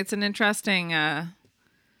interesting. It's an interesting.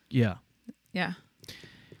 Yeah. Yeah.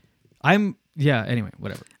 Anyway,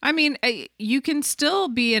 whatever. I mean, you can still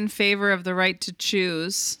be in favor of the right to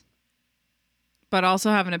choose, but also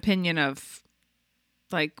have an opinion of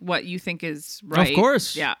like what you think is right. Of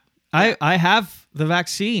course. Yeah. I have the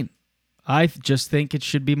vaccine. I just think it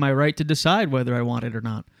should be my right to decide whether I want it or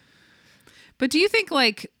not. But do you think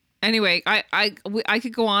like anyway? I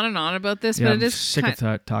could go on and on about this, Yeah, but I'm it is sick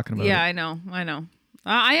of talking about it. Yeah, I know.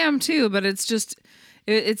 I am too, but it's just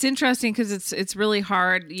it's interesting because it's really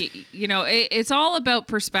hard. It's all about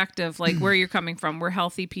perspective, like where you're coming from. We're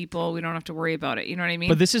healthy people. We don't have to worry about it. You know what I mean?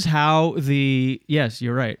 But this is how yes,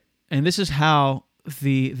 you're right, and this is how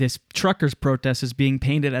this truckers protest is being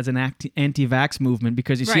painted as an anti-vax movement,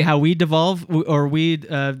 because you see how we diverted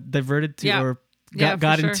to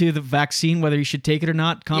got into the vaccine, whether you should take it or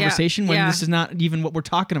not conversation, when this is not even what we're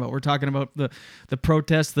talking about. We're talking about the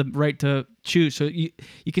protest, the right to choose. So you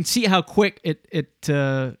can see how quick it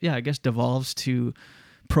I guess devolves to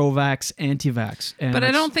pro-vax, anti-vax. But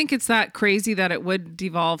I don't think it's that crazy that it would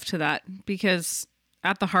devolve to that, because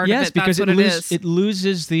at the heart of it, because that's what it is. It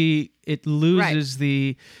loses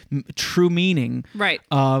the true meaning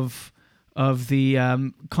of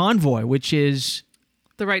the convoy, which is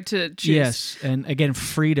the right to choose. Yes, and again,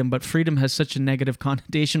 freedom. But freedom has such a negative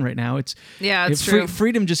connotation right now. It's true.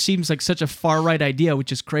 Freedom just seems like such a far right idea,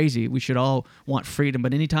 which is crazy. We should all want freedom,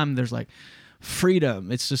 but anytime there's like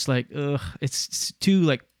freedom, it's just like it's too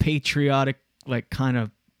like patriotic, like kind of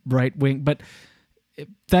right wing. But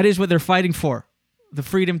that is what they're fighting for. The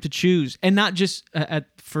freedom to choose, and not just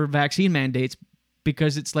for vaccine mandates,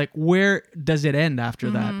 because it's like, where does it end after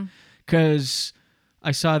that? Because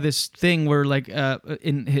I saw this thing where like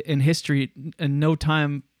in history, in no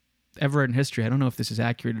time ever in history, I don't know if this is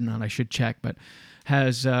accurate or not, I should check, but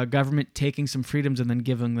has government taking some freedoms and then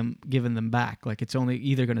giving them back. Like it's only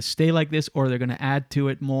either going to stay like this or they're going to add to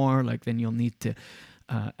it more. Like then you'll need to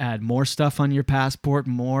add more stuff on your passport,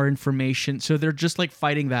 more information. So they're just like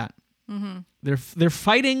fighting that. Mm-hmm. They're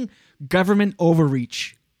fighting government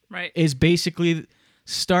overreach. Right. Is basically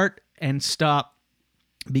start and stop,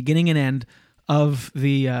 beginning and end of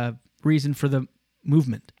the reason for the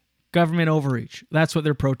movement. Government overreach. That's what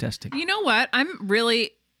they're protesting. You know what? I'm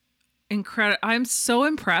really I'm so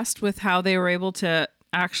impressed with how they were able to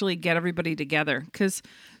actually get everybody together, because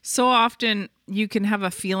so often you can have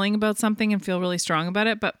a feeling about something and feel really strong about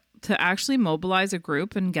it, but to actually mobilize a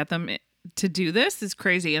group and get them to do this is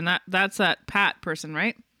crazy. And that's that Pat person,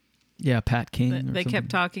 right? Yeah, Pat King. They kept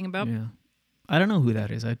talking about. Yeah, I don't know who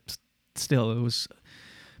that is.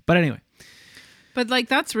 But anyway. But like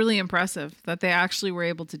that's really impressive that they actually were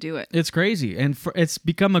able to do it. It's crazy, and it's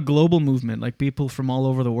become a global movement. Like people from all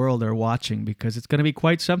over the world are watching, because it's going to be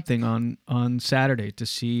quite something on Saturday to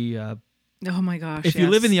see. Oh my gosh! If you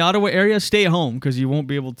live in the Ottawa area, stay home, because you won't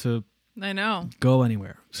be able to. I know. Go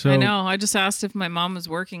anywhere. So I know. I just asked if my mom was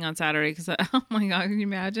working on Saturday, because oh my god, can you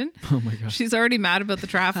imagine? Oh my god, she's already mad about the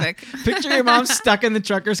traffic. Picture your mom stuck in the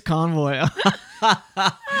truckers' convoy.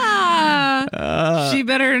 She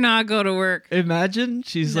better not go to work. Imagine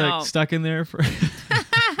she's like stuck in there for.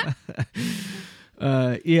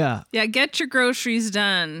 Yeah. Yeah, get your groceries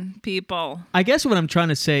done, people. I guess what I'm trying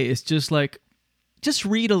to say is just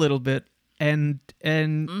read a little bit and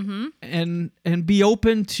be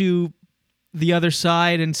open to the other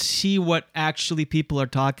side and see what actually people are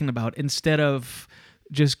talking about, instead of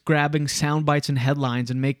just grabbing sound bites and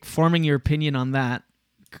headlines and forming your opinion on that.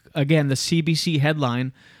 Again, the CBC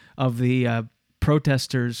headline of the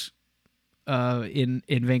protesters in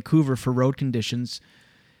Vancouver for road conditions,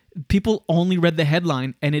 people only read the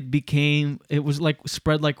headline and it was like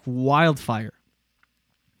spread like wildfire.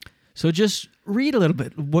 So just read a little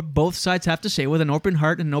bit what both sides have to say with an open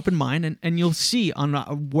heart and an open mind, and you'll see on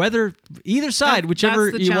whether either side,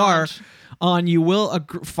 whichever you are on, you will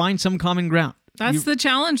find some common ground. That's the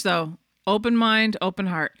challenge, though. Open mind, open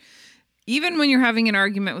heart. Even when you're having an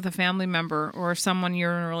argument with a family member or someone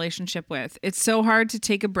you're in a relationship with, it's so hard to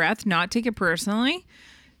take a breath, not take it personally.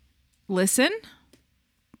 Listen,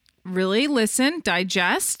 really listen,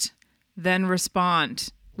 digest, then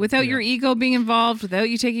respond. Without your ego being involved, without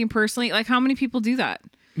you taking it personally. Like, how many people do that?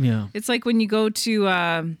 Yeah. It's like when you go to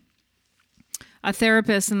a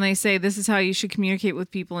therapist and they say, this is how you should communicate with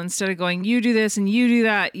people. Instead of going, you do this and you do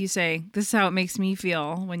that, you say, this is how it makes me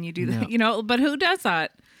feel when you do that. Yeah. But who does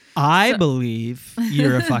that? I believe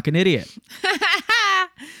you're a fucking idiot.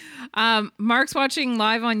 Mark's watching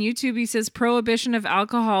live on YouTube. He says prohibition of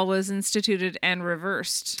alcohol was instituted and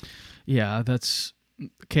reversed. Yeah, that's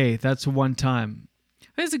okay. That's one time.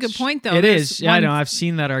 That's a good point, though. It is. Yeah, I know. I've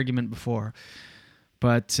seen that argument before.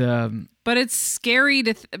 But But it's scary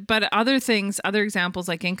but other examples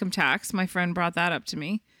like income tax, my friend brought that up to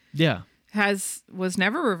me. Yeah. Was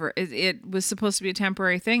never reversed. It was supposed to be a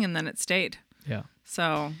temporary thing, and then it stayed. Yeah.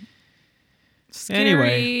 So scary.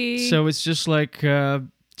 Anyway, so it's just like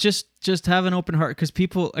just have an open heart, because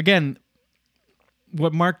people, again,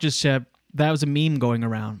 what Mark just said, that was a meme going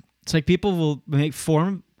around. It's like people will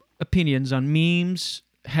form opinions on memes,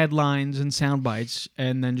 headlines, and sound bites,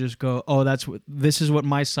 and then just go, "Oh, this is what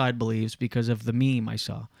my side believes because of the meme I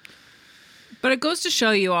saw." But it goes to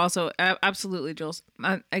show you also, absolutely, Jules.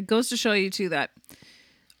 It goes to show you too that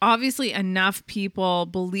obviously enough people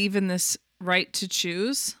believe in this right to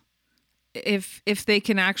choose if they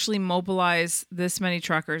can actually mobilize this many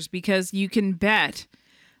truckers, because you can bet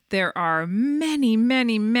there are many,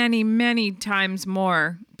 many, many, many times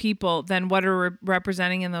more people than what are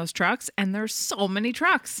representing in those trucks, and there's so many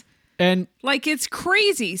trucks. And like, it's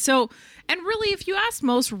crazy. So, and really, if you ask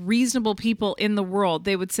most reasonable people in the world,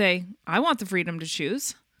 they would say, I want the freedom to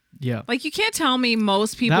choose. Yeah. Like, you can't tell me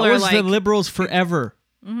most people that are was like... the liberals forever.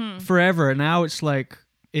 Mm-hmm. Forever. And now it's like,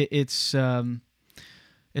 it's not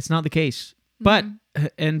the case. But,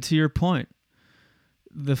 and to your point,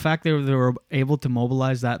 the fact that they were able to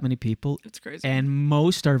mobilize that many people, it's crazy. And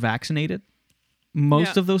most are vaccinated.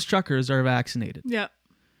 Most of those truckers are vaccinated. Yeah.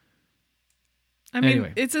 I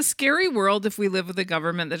mean, It's a scary world if we live with a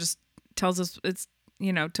government that just tells us it's,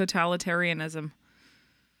 totalitarianism.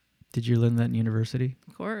 Did you learn that in university?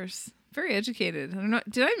 Of course. Very educated. I don't know.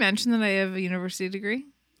 Did I mention that I have a university degree?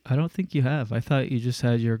 I don't think you have. I thought you just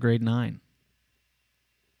had your grade 9.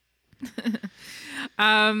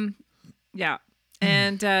 Yeah.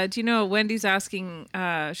 And do you know, Wendy's asking,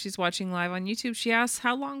 she's watching live on YouTube. She asks,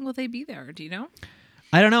 how long will they be there? Do you know?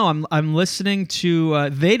 I don't know. I'm listening to,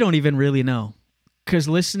 they don't even really know. Because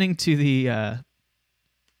listening to the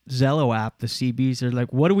Zello app, the CBs, they're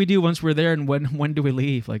like, what do we do once we're there, and when do we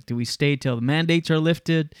leave? Like, do we stay till the mandates are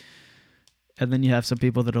lifted? And then you have some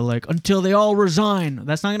people that are like, until they all resign.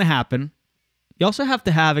 That's not going to happen. You also have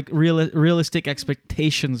to have realistic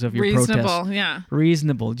expectations of your protest. Reasonable, yeah.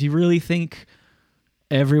 Reasonable. Do you really think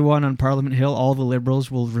everyone on Parliament Hill, all the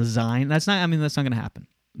liberals, will resign? That's not going to happen.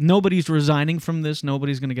 Nobody's resigning from this.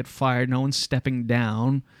 Nobody's going to get fired. No one's stepping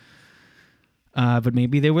down. But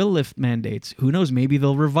maybe they will lift mandates. Who knows? Maybe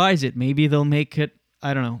they'll revise it. Maybe they'll make it,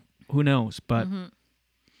 I don't know. Who knows? But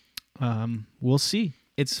we'll see.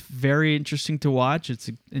 It's very interesting to watch. It's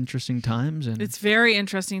interesting times. And it's very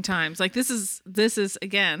interesting times. Like, this is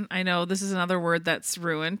again, I know this is another word that's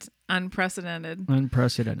ruined. Unprecedented.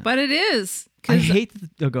 Unprecedented. But it is. I hate...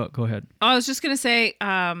 go ahead. I was just going to say,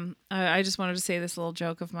 I just wanted to say this little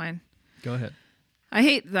joke of mine. Go ahead. I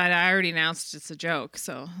hate that I already announced it's a joke,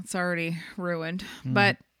 so it's already ruined.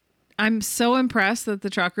 But I'm so impressed that the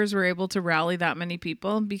truckers were able to rally that many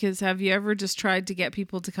people, because have you ever just tried to get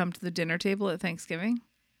people to come to the dinner table at Thanksgiving?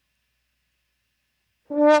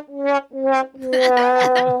 Yeah.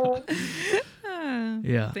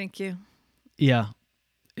 Thank you. Yeah.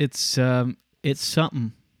 It's something. It's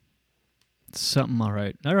something, all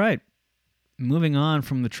right. All right. Moving on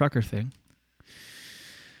from the trucker thing.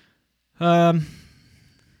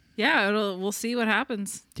 Yeah, we'll see what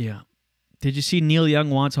happens. Yeah. Did you see Neil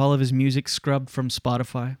Young wants all of his music scrubbed from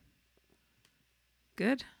Spotify?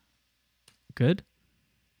 Good. Good?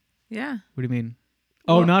 Yeah. What do you mean?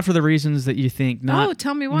 Oh, not for the reasons that you think.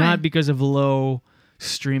 Tell me why. Not because of low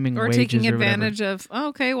streaming or wages taking or advantage whatever. of. Oh,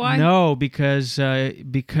 okay, why? No, because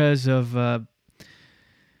of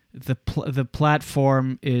the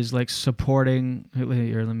platform is like supporting.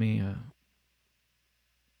 Here, let me.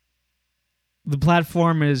 The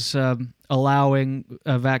platform is allowing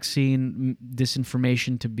a vaccine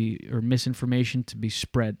disinformation to be, or misinformation to be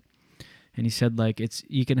spread, and he said like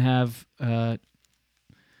you can have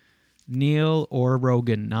Neil or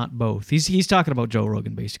Rogan, not both. He's talking about Joe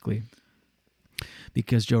Rogan basically,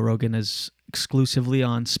 because Joe Rogan is exclusively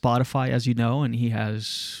on Spotify, as you know, and he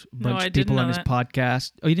has a bunch of people on his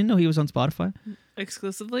podcast. Oh, you didn't know he was on Spotify?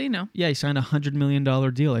 Exclusively? No. Yeah, he signed a $100 million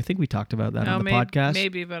deal. I think we talked about that on the podcast.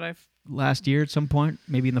 Maybe, but I've... Last year at some point,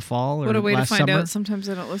 maybe in the fall or what a way last to find summer. out. Sometimes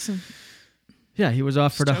I don't listen. Yeah, he was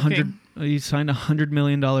offered he signed a $100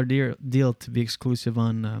 million deal to be exclusive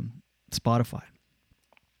on Spotify.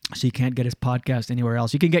 So you can't get his podcast anywhere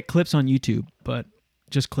else. You can get clips on YouTube, but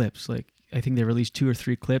just clips. Like, I think they released 2 or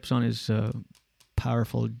 3 clips on his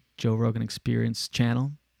powerful Joe Rogan Experience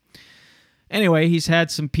channel. Anyway, he's had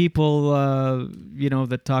some people,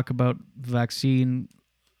 that talk about vaccine,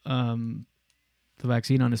 the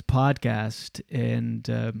vaccine on his podcast,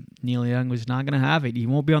 and Neil Young was not going to have it. He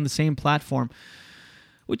won't be on the same platform.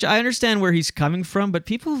 Which I understand where he's coming from, but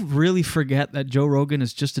people really forget that Joe Rogan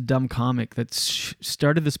is just a dumb comic that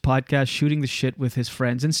started this podcast shooting the shit with his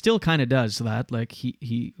friends and still kind of does that. Like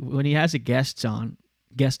he when he has a guest on,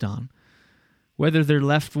 whether they're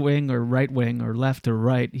left wing or right wing or left or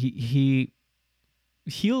right, he'll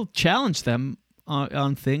challenge them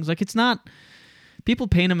on things. Like it's not, people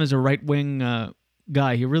paint him as a right wing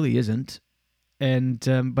guy. He really isn't. And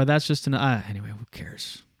but that's just anyway. Who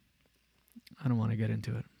cares? I don't want to get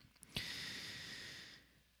into it.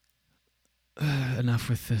 Enough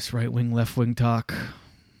with this right wing, left wing talk.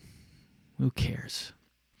 Who cares?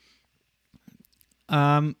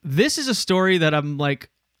 This is a story that I'm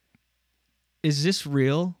like, is this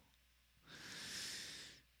real?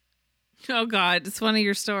 Oh God, it's one of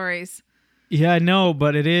your stories. Yeah, I know,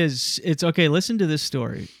 but it is. It's okay. Listen to this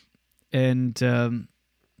story, and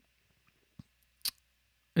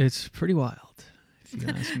it's pretty wild. If you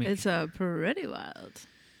ask me. It's pretty wild.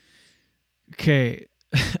 Okay.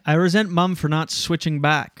 I resent mom for not switching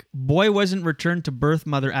back. Boy wasn't returned to birth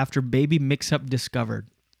mother after baby mix-up discovered.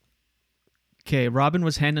 Okay, Robin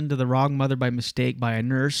was handed to the wrong mother by mistake by a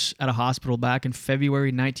nurse at a hospital back in February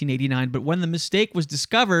 1989. But when the mistake was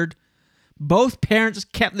discovered, both parents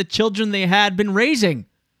kept the children they had been raising.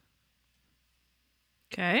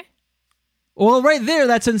 Okay. Well, right there,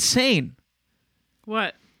 that's insane.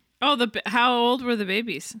 What? Oh, how old were the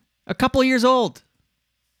babies? A couple of years old.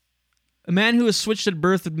 A man who was switched at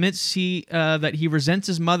birth admits that he resents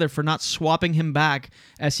his mother for not swapping him back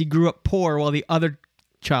as he grew up poor while the other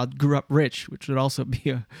child grew up rich, which would also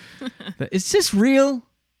be a... Is this real?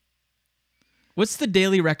 What's the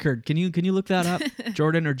Daily Record? Can you look that up,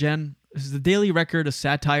 Jordan or Jen? Is the Daily Record a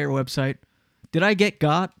satire website? Did I get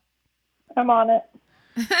got? I'm on it.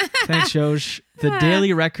 Thanks, Josh. The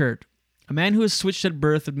Daily Record. A man who was switched at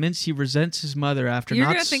birth admits he resents his mother after You're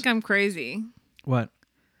not... going to think I'm crazy. What?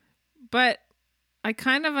 But I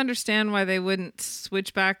kind of understand why they wouldn't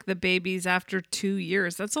switch back the babies after 2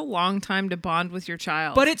 years. That's a long time to bond with your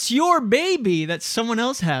child. But it's your baby that someone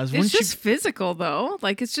else has. It's just physical, though.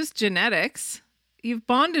 Like, it's just genetics. You've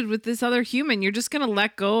bonded with this other human. You're just going to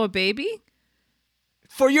let go a baby?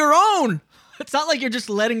 For your own. It's not like you're just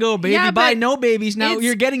letting go a baby. Yeah, Buy no babies. Now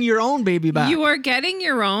you're getting your own baby back. You are getting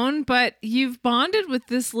your own, but you've bonded with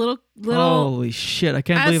this little. Holy shit! I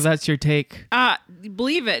can't believe that's your take.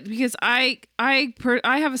 Believe it, because I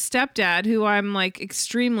have a stepdad who I'm like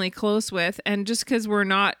extremely close with, and just because we're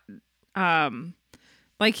not,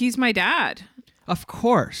 like he's my dad. Of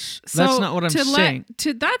course, that's not what I'm saying.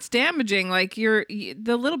 That's damaging. Like the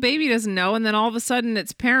little baby doesn't know, and then all of a sudden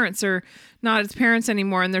its parents are not its parents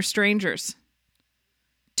anymore, and they're strangers.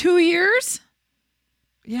 2 years?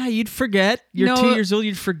 Yeah, you'd forget. You're 2 years old,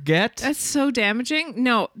 you'd forget. That's so damaging.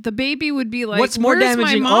 No, the baby would be like, what's more "Where's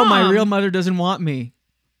damaging? my mom?" Oh, my real mother doesn't want me.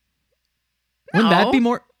 No. Wouldn't that be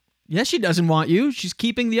more? Yes, she doesn't want you. She's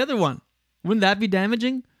keeping the other one. Wouldn't that be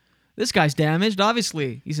damaging? This guy's damaged,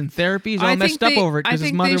 obviously. He's in therapy. He's all messed up over it because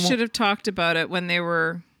his mother I think they should have talked about it when they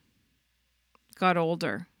got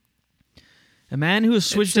older. A man who was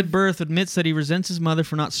switched at birth admits that he resents his mother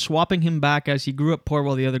for not swapping him back as he grew up poor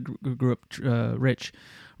while the other grew up rich.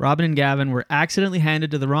 Robin and Gavin were accidentally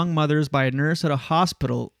handed to the wrong mothers by a nurse at a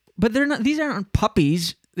hospital. But they're not. These aren't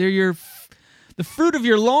puppies. They're the fruit of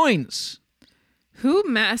your loins. Who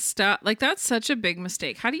messed up? Like, that's such a big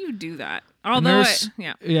mistake. How do you do that? Although,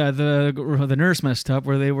 the nurse messed up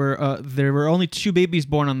where there were only 2 babies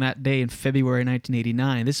born on that day in February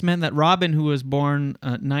 1989. This meant that Robin, who was born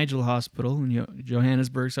at Nigel Hospital in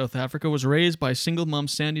Johannesburg, South Africa, was raised by single mom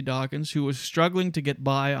Sandy Dawkins, who was struggling to get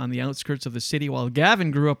by on the outskirts of the city, while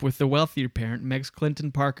Gavin grew up with the wealthier parent, Megs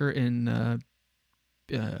Clinton Parker, in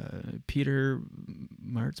Peter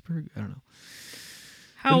Maritzburg. I don't know.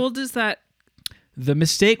 How old is that? The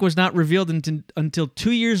mistake was not revealed until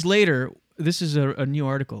 2 years later. This is a new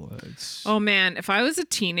article. Oh, man. If I was a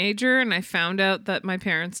teenager and I found out that my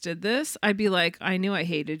parents did this, I'd be like, I knew I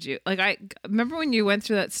hated you. Like, I remember when you went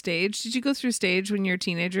through that stage. Did you go through a stage when you were a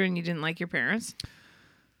teenager and you didn't like your parents?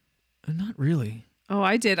 Not really. Oh,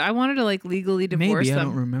 I did. I wanted to like legally divorce them. I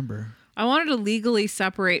don't remember. I wanted to legally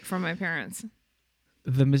separate from my parents.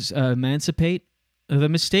 Emancipate? The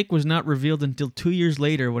mistake was not revealed until 2 years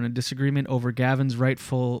later when a disagreement over Gavin's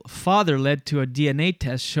rightful father led to a DNA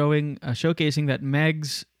test showcasing that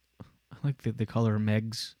Megs... I like they call her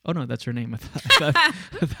Megs. Oh, no, that's her name. I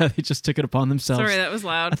thought they just took it upon themselves. Sorry, that was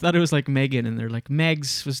loud. I thought it was like Megan, and they're like,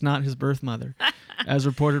 Megs was not his birth mother, as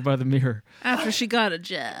reported by the Mirror. After she got a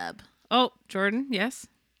jab. Oh, Jordan, yes?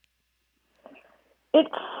 It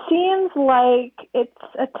seems like it's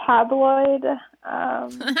a tabloid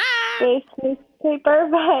based newspaper,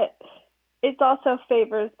 but it also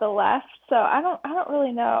favors the left. So I don't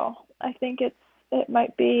really know. I think it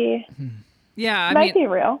might be might be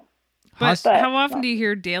real. But how often do you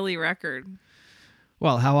hear Daily Record?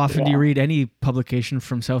 Well, how often do you read any publication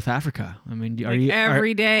from South Africa? I mean, are you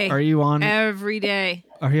every day? Are you on every day?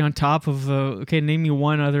 Are you on top of? Okay, name me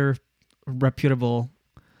one other reputable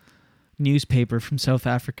newspaper from South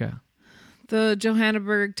Africa. The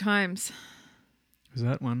Johannesburg Times. Is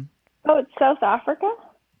that one? Oh, it's South Africa?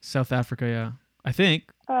 South Africa, yeah. I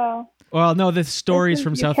think. Oh. Well, no, the stories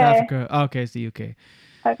from South UK. Africa. Oh, okay, it's the UK.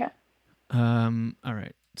 Okay. All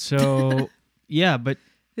right. So, yeah, but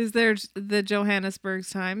Is there the Johannesburg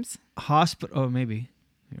Times? hospital. Oh, maybe.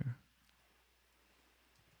 Here.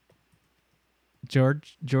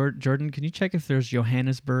 Jordan, can you check if there's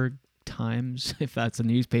Johannesburg Times, if that's a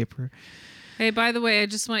newspaper? Hey, by the way, I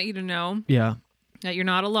just want you to know Yeah. that you're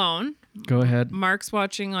not alone. Go ahead. Mark's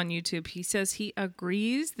watching on YouTube. He says he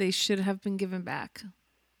agrees they should have been given back.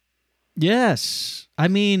 Yes. I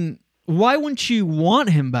mean, why wouldn't you want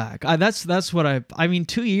him back? That's what I mean,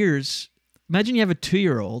 2 years. Imagine you have a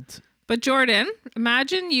 2-year-old. But Jordan,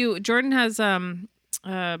 Jordan has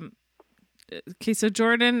okay, so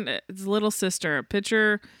Jordan's little sister.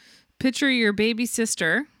 Picture your baby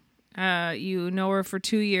sister. You know her for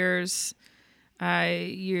 2 years.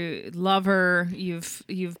 You love her. You've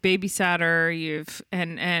babysat her.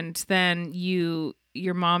 And then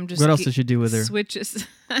your mom just What else did you do with her? Switches,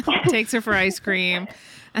 takes her for ice cream,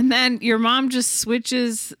 and then your mom just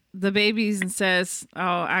switches the babies and says,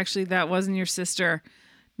 "Oh, actually, that wasn't your sister.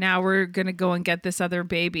 Now we're gonna go and get this other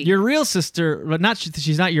baby." Your real sister, but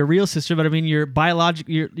she's not your real sister, but I mean your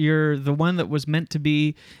biological, you're the one that was meant to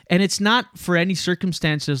be, and it's not for any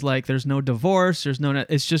circumstances like there's no divorce,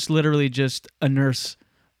 it's just literally just a nurse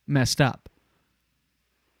messed up.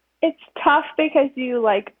 It's tough because you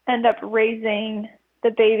end up raising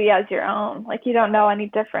the baby as your own. You don't know any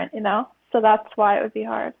different, So that's why it would be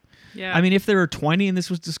hard. Yeah. I mean, if there were 20 and this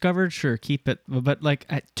was discovered, sure, keep it. But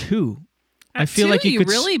at 2, I At feel 2, like you could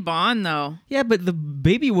really bond though. Yeah, but the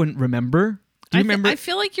baby wouldn't remember. Do you remember? I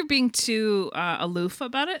feel like you're being too aloof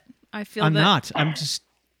about it. I feel I'm that not. I'm just.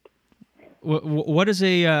 What is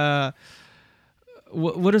a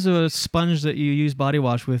sponge that you use body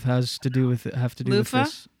wash with have to do with Loofah?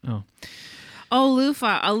 this? Oh,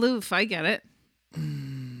 loofah, aloof. I get it.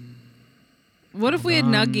 What if we had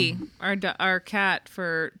Nuggy, our cat,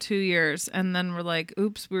 for 2 years, and then we're like,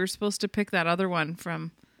 "Oops, we were supposed to pick that other one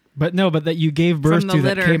from." But that you gave birth the to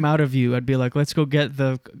litter. that came out of you. I'd be like, let's go get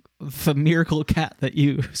the miracle cat that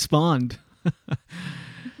you spawned.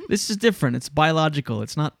 This is different. It's biological.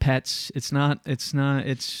 It's not pets. It's I don't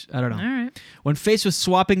know. All right. When faced with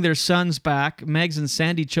swapping their sons back, Megs and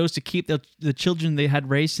Sandy chose to keep the children they had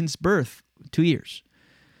raised since birth, 2 years.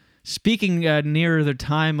 Speaking nearer the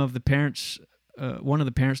time of the parents, one of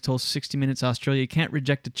the parents told 60 Minutes Australia, you can't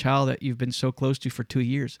reject a child that you've been so close to for 2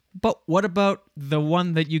 years. But what about the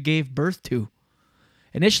one that you gave birth to?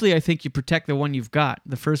 Initially, I think you protect the one you've got.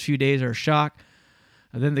 The first few days are a shock.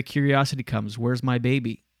 And then the curiosity comes, where's my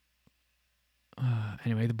baby?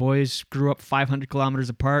 Anyway, the boys grew up 500 kilometers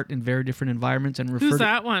apart in very different environments and referred Who's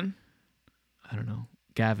that one? I don't know.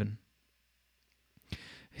 Gavin.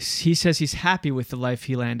 He says he's happy with the life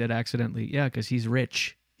he landed accidentally. Yeah, because he's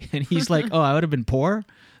rich. And he's like, oh, I would have been poor?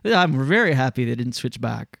 I'm very happy they didn't switch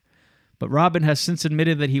back. But Robin has since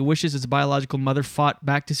admitted that he wishes his biological mother fought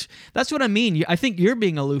back to... That's what I mean. I think you're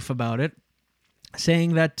being aloof about it,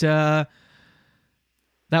 saying that that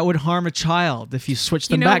would harm a child if you switch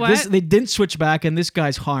them back. They didn't switch back, and this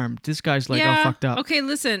guy's harmed. This guy's like, oh, fucked up. Okay,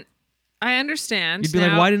 listen. I understand. You'd be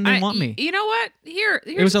like, why didn't they want me? You know what? Here's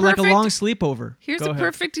it was like a long sleepover. Here's a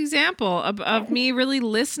perfect example of me really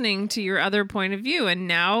listening to your other point of view, and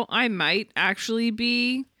now I might actually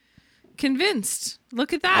be convinced.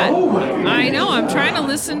 Look at that. Oh, I know. I'm trying to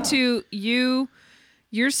listen to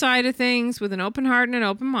your side of things with an open heart and an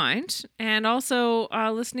open mind, and also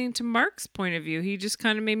listening to Mark's point of view. He just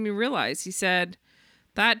kind of made me realize. He said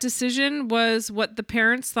that decision was what the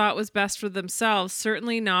parents thought was best for themselves,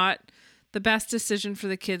 certainly not the best decision for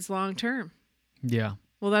the kids long term. Yeah.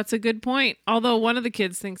 Well, that's a good point. Although one of the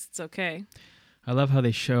kids thinks it's okay. I love how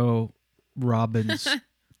they show Robin's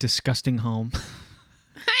disgusting home.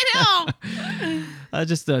 I know.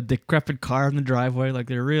 Just a decrepit car in the driveway. Like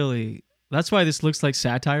they're really... That's why this looks like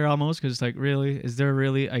satire almost, because it's like, really? Is there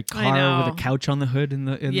really a car with a couch on the hood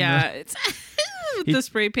it's with the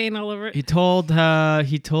spray paint all over it. He told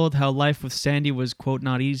how life with Sandy was, quote,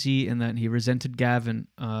 not easy, and that he resented Gavin,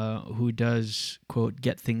 who does, quote,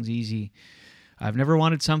 get things easy. I've never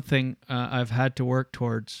wanted something I've had to work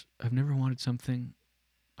towards. I've never wanted something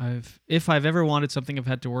If I've ever wanted something, I've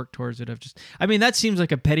had to work towards it. I mean, that seems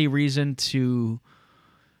like a petty reason to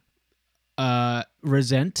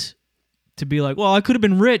resent, to be like, well, I could have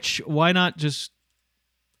been rich. Why not just,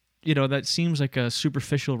 that seems like a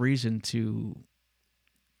superficial reason to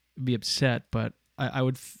be upset. But I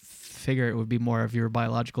would figure it would be more of your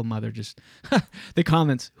biological mother. Just the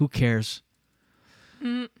comments. Who cares?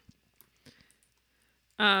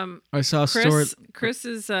 I saw a story. Chris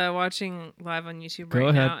is watching live on YouTube Go right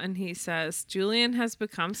ahead. now, and he says Julian has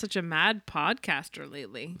become such a mad podcaster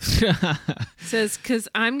lately. Says, "'Cause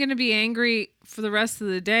I'm gonna be angry for the rest of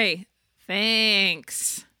the day.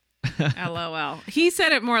 Thanks." LOL. He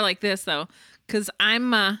said it more like this though, "'Cause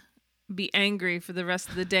I'm be angry for the rest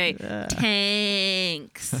of the day.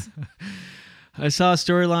 Thanks." I saw a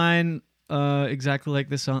storyline exactly like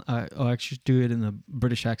this on. I'll actually do it in the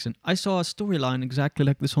British accent. I saw a storyline exactly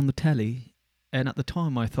like this on the telly, and at the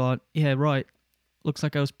time I thought, yeah, right. Looks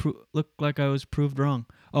like I was proved wrong.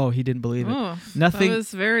 Oh, he didn't believe it. Oh, Nothing. That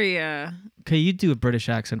was very. Okay, you do a British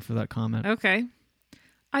accent for that comment. Okay.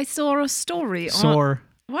 I saw a story. Sore.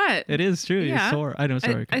 What? It is true. Yeah. You're sore. I know.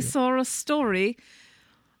 Sorry. I saw a story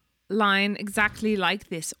line exactly like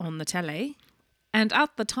this on the telly. And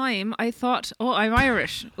at the time, I thought, oh, I'm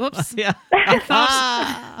Irish. Whoops. Yeah. I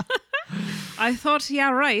thought,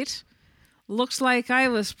 yeah, right. Looks like I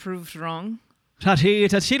was proved wrong. I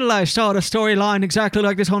saw the storyline exactly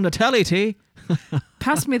like this on the telly, T.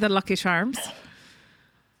 Pass me the Lucky Charms.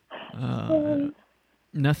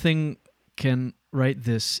 Nothing can write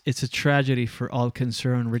this. It's a tragedy for all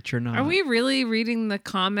concerned, rich or not. Are we really reading the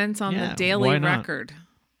comments on the Daily why not? Record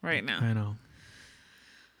right now? I know.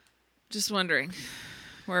 Just wondering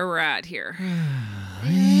where we're at here.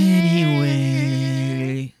 Anyway.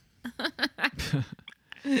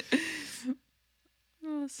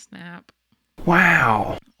 Oh, snap.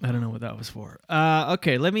 Wow. I don't know what that was for.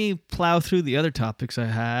 Okay, let me plow through the other topics I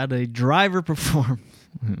had. A driver performed.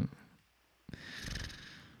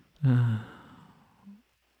 Let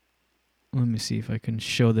me see if I can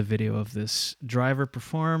show the video of this. Driver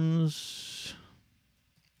performs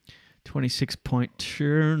 26-point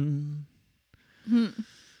turn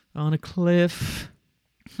on a cliff.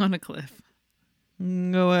 On a cliff.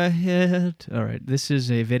 Go ahead. All right, this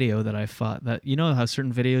is a video that I thought that, you know how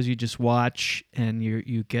certain videos you just watch and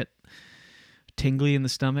you get tingly in the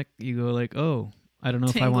stomach? You go like, oh, I don't know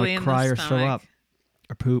if I want to cry or throw up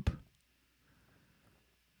or poop.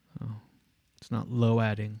 Oh, it's not low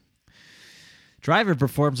adding. Driver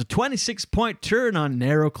performs a 26-point turn on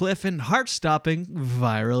narrow cliff in heart-stopping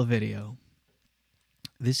viral video.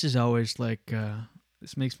 This is always like,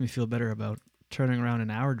 this makes me feel better about turning around in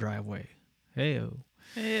our driveway. Heyo.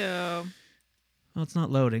 Heyo. Well, it's not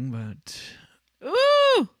loading, but...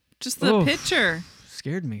 Ooh! Just the picture.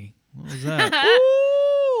 Scared me. What was that?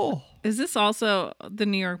 Ooh! Is this also the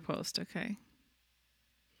New York Post? Okay.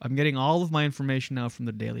 I'm getting all of my information now from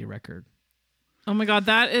the Daily Record. Oh my God,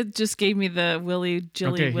 it just gave me the Willy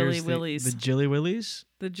Willies. The Jilly Willies?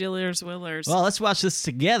 The Jillers Willers. Well, let's watch this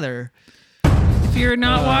together. If you're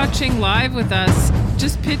not watching live with us,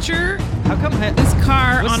 just picture this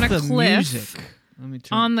car on a cliff. Music? Let me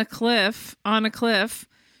turn. On a cliff,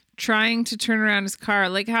 trying to turn around his car.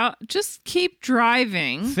 Like how? Just keep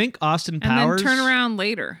driving. Think Austin Powers. And then turn around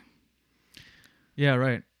later. Yeah,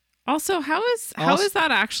 right. Also, how is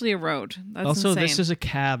that actually a road? That's also, insane. This is a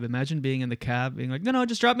cab. Imagine being in the cab, being like, no,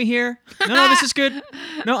 just drop me here. No, this is good.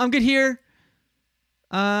 No, I'm good here.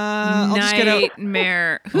 I'll just get out.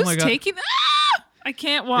 Nightmare. Who's taking that? I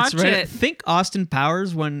can't watch it. Think Austin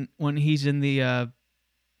Powers when he's in the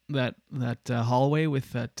that hallway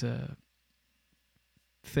with that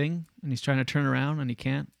thing, and he's trying to turn around and he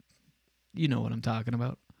can't. You know what I'm talking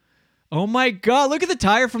about. Oh my God! Look at the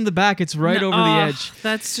tire from the back. It's right over the edge.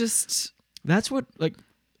 That's what like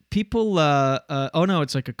people. Oh no,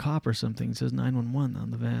 it's like a cop or something. It says 911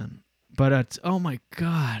 on the van. But oh my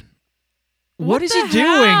God, what is he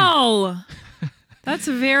doing? That's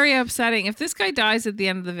very upsetting. If this guy dies at the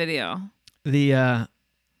end of the video, who's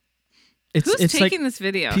taking like this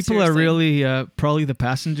video? People seriously? are really probably the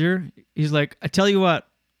passenger. He's like, I tell you what,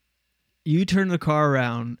 you turn the car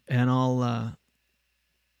around and I'll.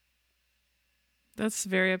 That's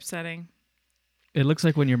very upsetting. It looks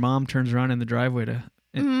like when your mom turns around in the driveway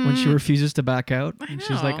when she refuses to back out. And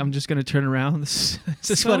she's like, I'm just going to turn around. This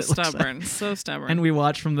is so what it stubborn. looks like. So stubborn. And we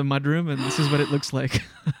watch from the mudroom, and this is what it looks like.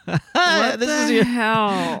 What the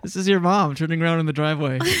hell? This is your mom turning around in the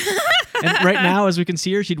driveway. And right now, as we can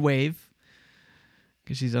see her, she'd wave.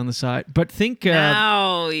 because she's on the side. But think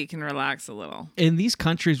now you can relax a little. In these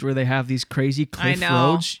countries where they have these crazy cliff I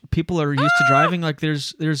know. roads, people are used to driving. Like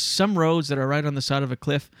there's some roads that are right on the side of a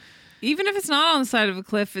cliff. Even if it's not on the side of a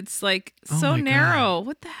cliff, it's like so my narrow.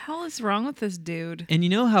 What the hell is wrong with this dude? And you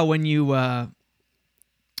know how when you are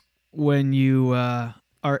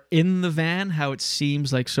in the van, how it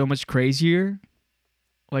seems like so much crazier,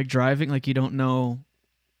 like driving, like you don't know.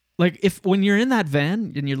 Like when you're in that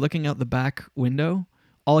van and you're looking out the back window,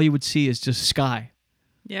 all you would see is just sky.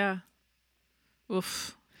 Yeah.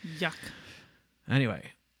 Oof. Yuck.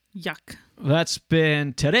 Anyway. Yuck. That's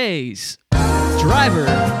been today's driver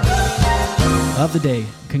of the day.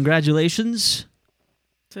 Congratulations.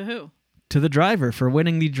 To who? To the driver for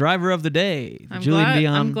winning the driver of the day. I'm Julian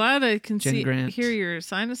Dion. I'm glad I can Jen Grant. hear your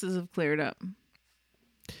sinuses have cleared up.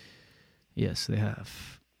 Yes, they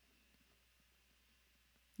have.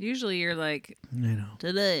 Usually you're like, I know.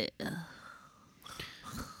 Today.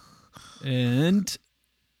 And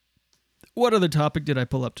what other topic did I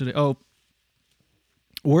pull up today? Oh,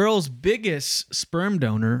 world's biggest sperm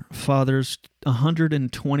donor fathers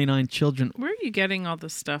 129 children. Where are you getting all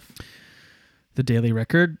this stuff? The Daily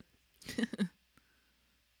Record.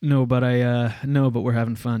 No, but we're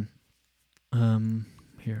having fun.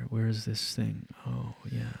 Here, where is this thing? Oh,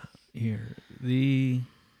 yeah. Here.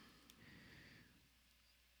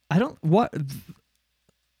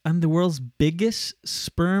 I'm the world's biggest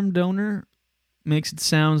sperm donor makes it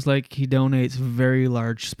sound like he donates very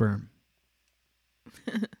large sperm.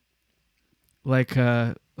 Like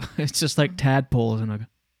it's just like tadpoles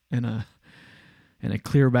in a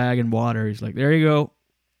clear bag in water. He's like, there you go.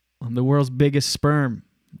 I'm the world's biggest sperm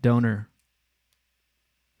donor.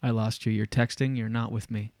 I lost you. You're texting. You're not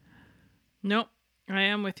with me. Nope. I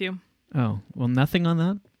am with you. Oh, well, nothing on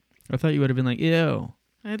that? I thought you would have been like, ew.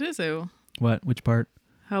 It is ew. What? Which part?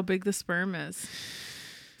 How big the sperm is.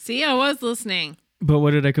 See, I was listening. But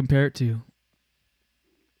what did I compare it to?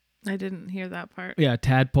 I didn't hear that part. Yeah,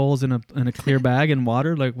 tadpoles in a clear bag in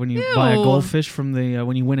water, like when you Ew. buy a goldfish from the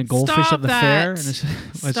when you win a goldfish Stop at the that. fair. And it's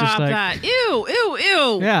Stop just like, that. Ew, ew,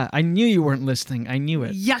 ew. Yeah, I knew you weren't listening. I knew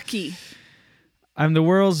it. Yucky. I'm the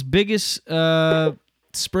world's biggest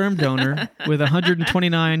sperm donor with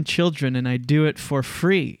 129 children, and I do it for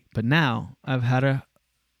free. But now I've had a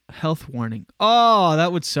health warning. Oh,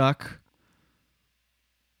 that would suck.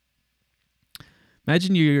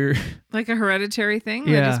 Imagine you're Like a hereditary thing?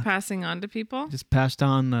 Yeah. They're just passing on to people? just passed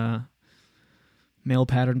on male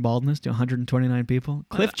pattern baldness to 129 people.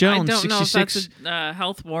 Cliff Jones, I don't know 66. if that's a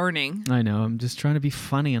health warning. I know. I'm just trying to be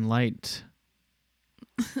funny and light.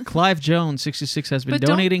 Clive Jones, 66, has been But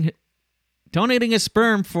don't- donating his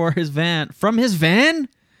sperm for his van. From his van?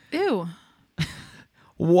 Ew.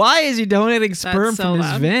 Why is he donating sperm so from his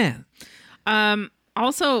loud. van?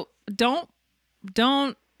 Also, don't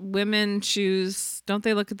women choose, don't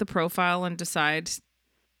they look at the profile and decide,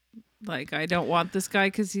 like, I don't want this guy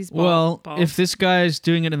because he's bald? Well, if this guy's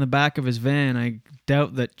doing it in the back of his van, I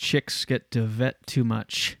doubt that chicks get to vet too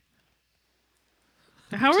much.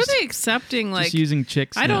 How are they accepting, like, Just using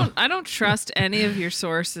chicks I now. don't trust any of your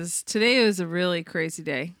sources. Today was a really crazy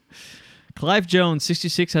day. Clive Jones,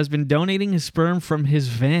 66, has been donating his sperm from his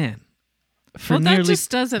van. For Well, that nearly just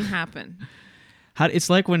doesn't happen. It's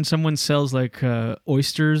like when someone sells like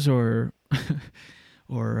oysters or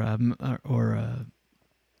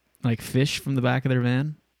like fish from the back of their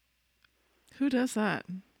van. Who does that?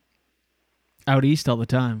 Out east all the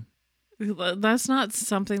time. That's not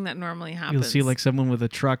something that normally happens. You'll see like someone with a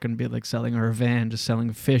truck and be like selling, or a van just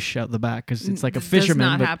selling fish out the back because it's like a It fisherman.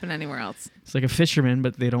 does not but happen anywhere else. It's like a fisherman,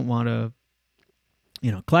 but they don't want to.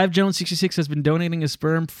 Clive Jones, 66, has been donating his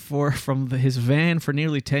sperm from his van for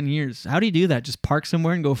nearly 10 years. How do you do that? Just park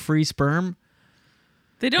somewhere and go free sperm?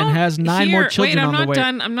 They don't. And has 9 more children wait, on the way.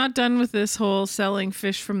 I'm not done with this whole selling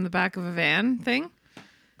fish from the back of a van thing.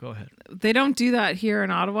 Go ahead. They don't do that here in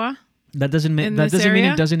Ottawa. That doesn't mean In that this doesn't mean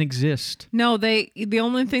area? it doesn't exist. No, the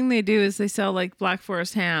only thing they do is they sell like Black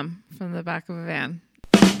Forest ham from the back of a van.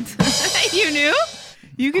 You knew?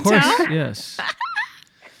 You could Of course, tell? yes.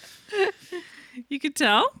 You could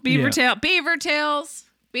tell? Beaver tails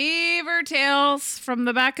from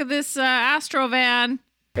the back of this Astro van.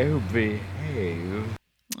 Oh, behave.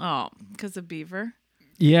 Oh, because of beaver.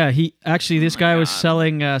 Yeah, this guy was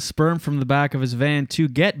selling sperm from the back of his van to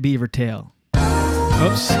get beaver tail.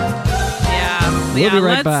 Oops. Yeah. We'll be right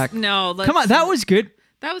let's- back. No, Come on, that was good.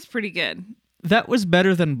 That was pretty good. That was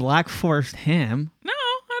better than Black Forest ham. No,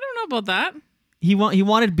 I don't know about that. He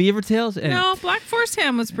wanted beaver tails. And No, Black Forest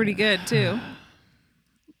ham was pretty good too.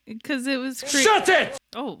 Because it was Shut it!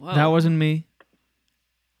 Oh, whoa. That wasn't me.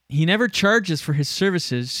 He never charges for his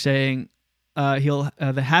services, saying,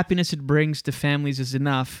 the happiness it brings to families is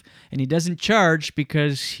enough, and he doesn't charge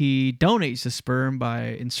because he donates the sperm by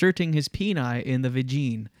inserting his peni in the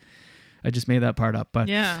vagine. I just made that part up, but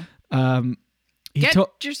Yeah. He Get told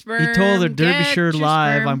your sperm. He told the Get Derbyshire your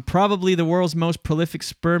Live, sperm. "I'm probably the world's most prolific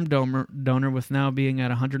sperm donor, with now being at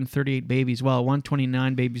 138 babies. Well,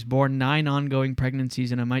 129 babies born, 9 ongoing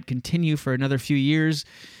pregnancies, and I might continue for another few years.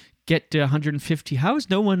 Get to 150. How is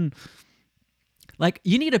no one like?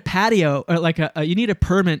 You need a patio or like you need a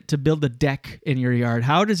permit to build a deck in your yard.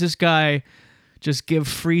 How does this guy just give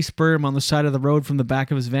free sperm on the side of the road from the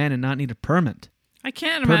back of his van and not need a permit? I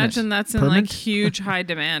can't Permit. imagine that's in Permit? like huge high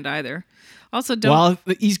demand either. Also, don't.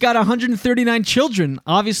 Well, he's got 139 children.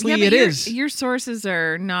 Obviously, Yeah, but it your, is. Your sources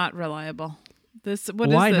are not reliable. What is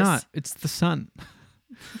Why this? not? It's the sun.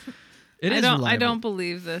 It is I reliable. don't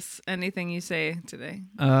believe this. Anything you say today.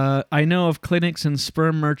 I know of clinics and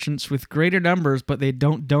sperm merchants with greater numbers, but they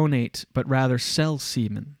don't donate, but rather sell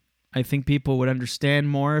semen. I think people would understand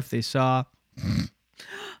more if they saw.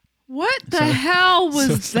 What the hell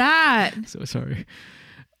was that? So sorry.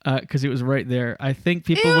 Because it was right there. I think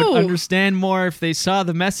people Ew. would understand more if they saw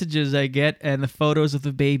the messages I get and the photos of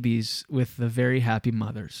the babies with the very happy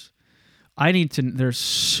mothers. I need to. There's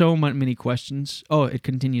so many questions. Oh, it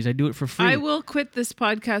continues. I do it for free. I will quit this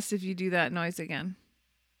podcast if you do that noise again.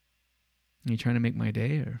 Are you trying to make my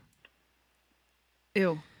day, or?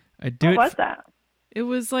 Ew. I do What it. was that? It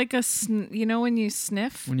was like a, you know, when you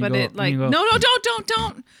sniff, When you but go- it when like, you go- no,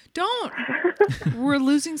 don't. We're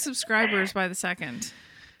losing subscribers by the second.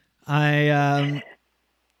 I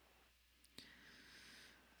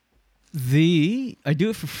do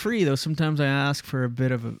it for free though. Sometimes I ask for a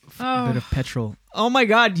bit of bit of petrol. Oh my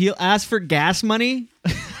God! You'll ask for gas money?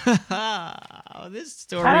 This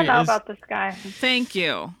story. I don't know is, about this guy. Thank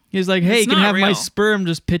you. He's like, hey, It's you can not have my real. sperm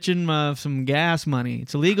just pitching some gas money.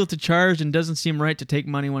 It's illegal to charge and doesn't seem right to take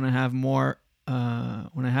money when I have more.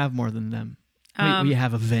 When I have more than them. Wait, we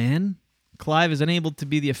have a van. Clive is unable to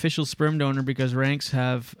be the official sperm donor because ranks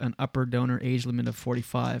have an upper donor age limit of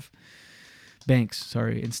 45. Banks,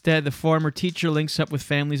 sorry. Instead, the former teacher links up with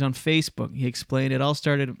families on Facebook. He explained it all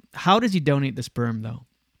started. How does he donate the sperm though?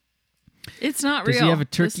 It's not Does real. he have a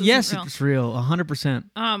This turkey? isn't Yes, real. it's real.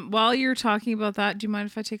 100%. While you're talking about that, do you mind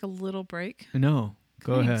if I take a little break? No,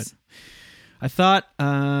 go ahead. Thanks. I thought,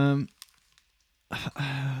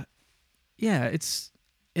 yeah, it's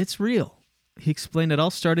real. He explained it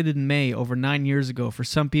all started in May, over 9 years ago. For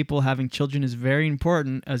some people, having children is very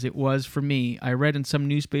important, as it was for me. I read in some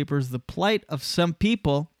newspapers the plight of some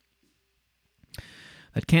people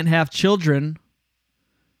that can't have children.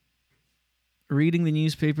 Reading the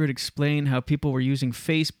newspaper, it explained how people were using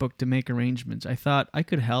Facebook to make arrangements. I thought I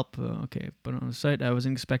could help. Okay, but on the site, I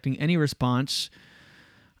wasn't expecting any response.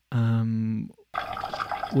 Oh,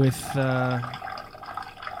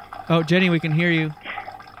 Jenny, we can hear you.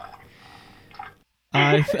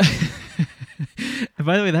 By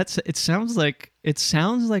the way, it sounds like it's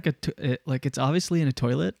obviously in a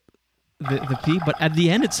toilet, the pee, but at the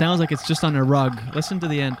end it sounds like it's just on a rug. Listen to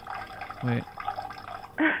the end. Wait.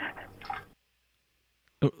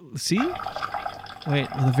 Oh, see? Wait,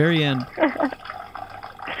 the very end.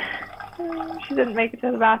 She didn't make it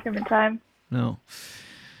to the bathroom in time. No.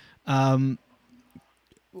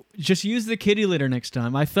 Just use the kitty litter next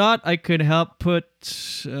time. I thought I could help put...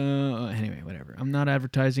 anyway, whatever. I'm not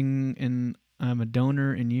advertising, and I'm a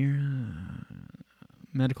donor in your...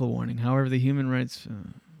 medical warning. However, the human rights...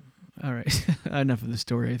 all right. Enough of the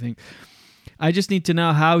story, I think. I just need to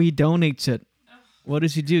know how he donates it. What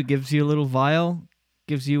does he do? Gives you a little vial?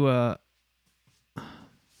 Gives you a...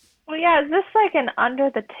 Well, yeah, is this like an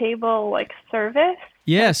under-the-table like service?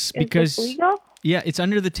 Yes, Is because... this legal? Yeah, it's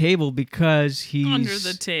under the table because he's Under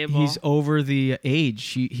the table. He's over the age.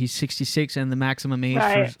 He's 66, and the maximum age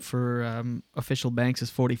Right. for official banks is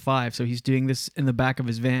 45. So he's doing this in the back of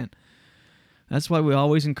his van. That's why we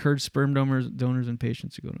always encourage sperm donors and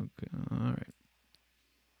patients to go. Okay, all right.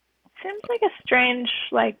 Seems like a strange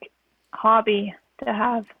like hobby to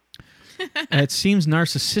have. It seems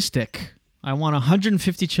narcissistic. I want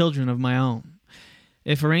 150 children of my own.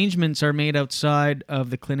 If arrangements are made outside of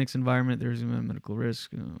the clinic's environment, there's a medical risk.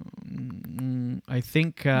 I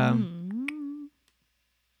think, but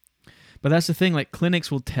that's the thing. Like clinics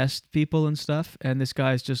will test people and stuff, and this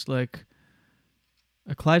guy's just like.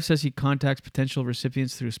 Clive says he contacts potential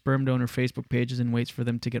recipients through sperm donor Facebook pages and waits for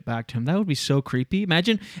them to get back to him. That would be so creepy.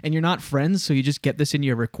 Imagine, and you're not friends, so you just get this in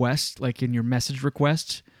your request, like in your message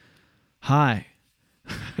requests. Hi,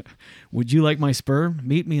 would you like my sperm?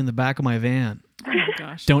 Meet me in the back of my van. Oh my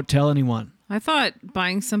gosh. Don't tell anyone. I thought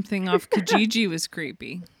buying something off Kijiji was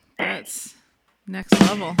creepy. That's next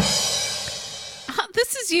level.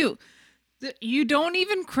 This is you. You don't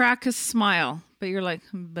even crack a smile, but you're like,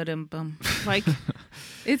 ba-dum-bum. Like,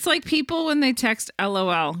 it's like people when they text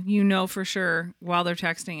LOL, you know for sure while they're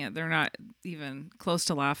texting it, they're not even close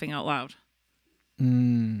to laughing out loud.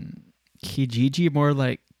 Kijiji, more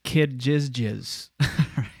like kid jizz.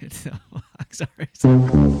 Right, so, sorry.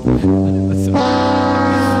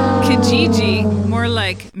 Kijiji, more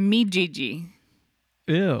like me Gigi.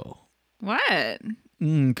 Ew. What?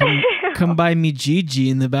 Come buy me Gigi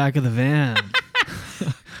in the back of the van.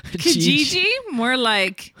 Kijiji, more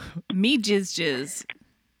like me jizz.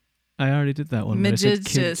 I already did that one.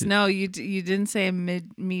 Mijizz. No, you didn't say me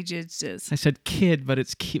jizz. I said kid, but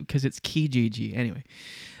it's because it's Kijiji. Anyway,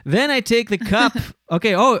 then I take the cup.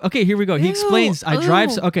 Okay, here we go. He explains. I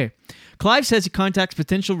drive. Okay. Clive says he contacts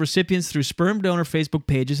potential recipients through sperm donor Facebook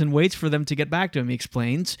pages and waits for them to get back to him. He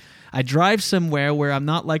explains, I drive somewhere where I'm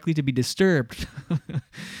not likely to be disturbed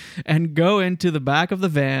and go into the back of the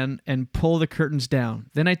van and pull the curtains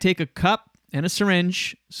down. Then I take a cup and a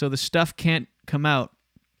syringe so the stuff can't come out.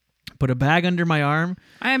 Put a bag under my arm.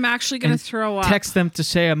 I am actually going to throw up. Text them to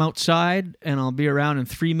say I'm outside and I'll be around in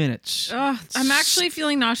 3 minutes. I'm actually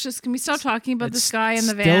feeling nauseous. Can we stop talking about this guy in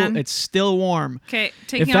the van? It's still warm. Okay,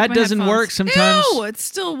 if that doesn't work, sometimes it's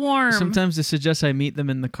still warm. Sometimes it suggests I meet them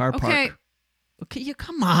in the car park. Okay,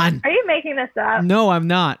 come on. Are you making this up? No, I'm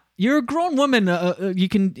not. You're a grown woman. You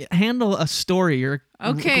can handle a story. You're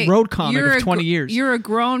a road comic of 20 years. You're a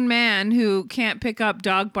grown man who can't pick up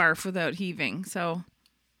dog barf without heaving. So.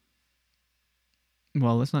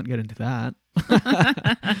 Well, let's not get into that.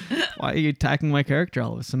 Why are you attacking my character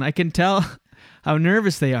all of a sudden? I can tell how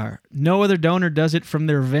nervous they are. No other donor does it from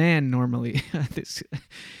their van normally.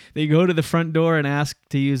 They go to the front door and ask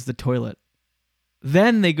to use the toilet.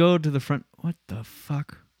 Then they go to the front. What the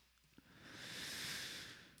fuck?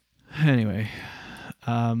 Anyway,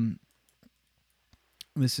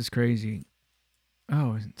 this is crazy.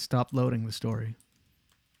 Oh, it stopped loading the story.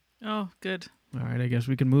 Oh, good. All right, I guess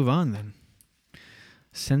we can move on then.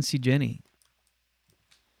 Sensi Jenny.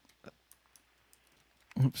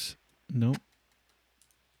 Oops. Nope.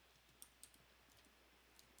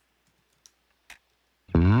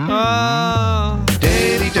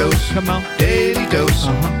 Daily dose. Come on. Daily dose.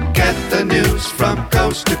 Get the news from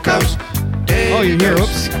coast to coast. Daily you're here.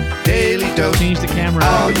 dose. Oops. Daily dose. Change the camera.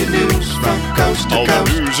 All your news from coast to All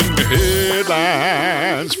coast. the news and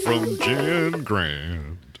headlines from Jen Grant.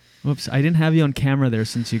 Whoops, I didn't have you on camera there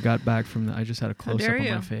since you got back from I just had a close-up on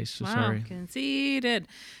my face, so wow, sorry. Conceded.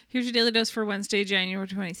 Here's your daily dose for Wednesday, January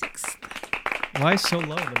 26th. Why so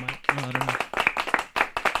low? I don't know.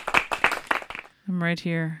 I'm right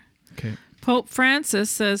here. Okay. Pope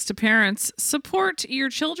Francis says to parents, support your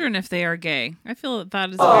children if they are gay. I feel that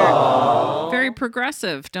is very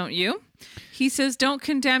progressive, don't you? He says, don't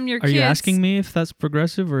condemn your kids. Are you asking me if that's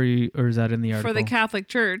progressive or is that in the article? For the Catholic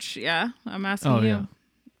Church, yeah. I'm asking you. Yeah.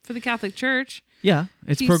 For the Catholic Church. Yeah,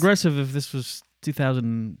 it's progressive if this was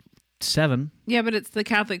 2007. Yeah, but it's the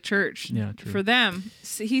Catholic Church. Yeah, true. For them.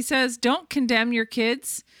 So he says, don't condemn your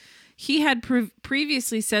kids. He had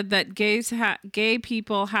previously said that gay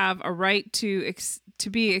people have a right to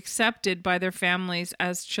be accepted by their families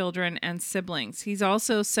as children and siblings. He's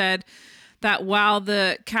also said that while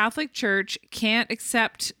the Catholic Church can't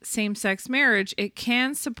accept same-sex marriage, it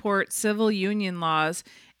can support civil union laws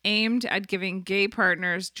aimed at giving gay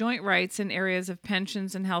partners joint rights in areas of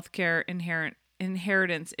pensions and healthcare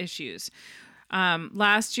inheritance issues.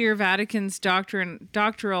 Last year, Vatican's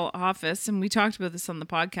doctoral office, and we talked about this on the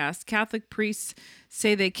podcast, Catholic priests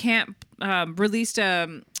say they can't released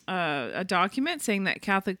a document saying that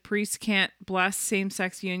Catholic priests can't bless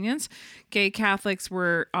same-sex unions. Gay Catholics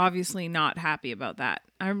were obviously not happy about that.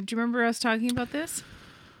 Do you remember us talking about this?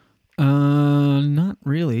 Not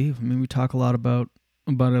really. I mean, we talk a lot about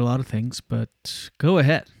a lot of things, but go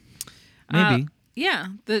ahead. Maybe. Yeah.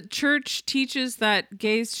 The church teaches that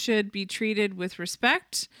gays should be treated with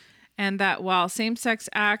respect and that while same-sex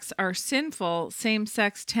acts are sinful,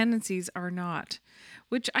 same-sex tendencies are not.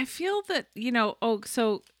 Which I feel that,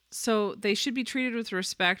 so they should be treated with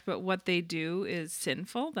respect, but what they do is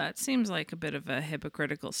sinful. That seems like a bit of a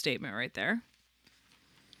hypocritical statement right there.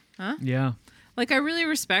 Huh? Yeah. Like, I really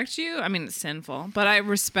respect you. I mean, it's sinful, but I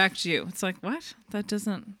respect you. It's like, what? That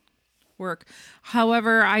doesn't work.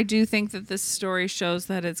 However, I do think that this story shows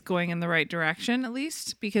that it's going in the right direction, at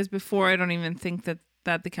least, because before I don't even think that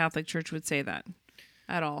the Catholic Church would say that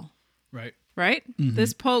at all. Right. Right? Mm-hmm.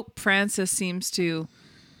 This Pope Francis seems to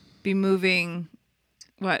be moving,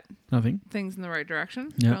 what? Nothing. Things in the right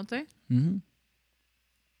direction, yeah. don't they? Mm-hmm.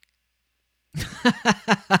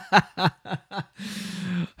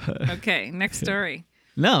 Okay, next story.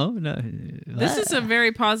 No. This is a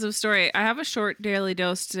very positive story. I have a short daily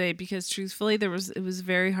dose today because truthfully it was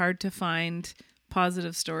very hard to find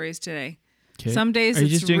positive stories today. Okay. Some days Are you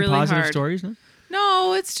it's just doing really positive hard. stories now?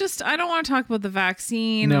 No, it's just I don't want to talk about the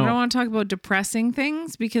vaccine. No. I don't want to talk about depressing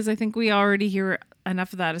things because I think we already hear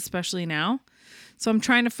enough of that, especially now. So I'm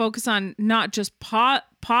trying to focus on not just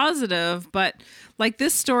positive, but like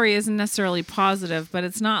this story isn't necessarily positive, but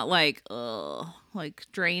it's not like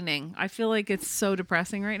draining. I feel like it's so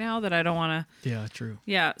depressing right now that I don't want to. Yeah, true.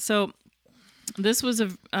 Yeah. So this was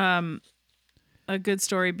a good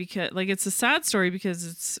story because it's a sad story because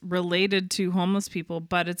it's related to homeless people,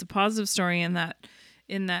 but it's a positive story in that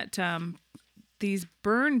these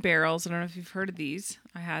burn barrels, I don't know if you've heard of these.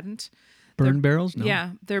 I hadn't. Burn barrels? No.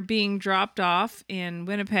 Yeah, they're being dropped off in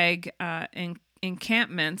Winnipeg in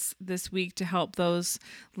encampments this week to help those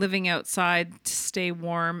living outside to stay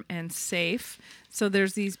warm and safe. So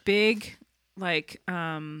there's these big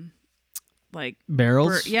barrels.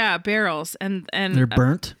 Barrels, and they're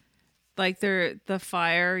burnt. They're the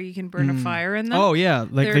fire. You can burn a fire in them. Oh yeah,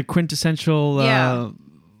 like the quintessential.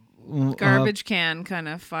 Garbage can kind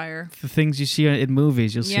of fire. The things you see in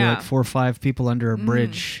movies, you'll see like 4 or 5 people under a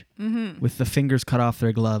bridge with the fingers cut off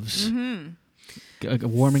their gloves,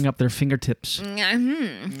 warming up their fingertips.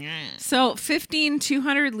 So 15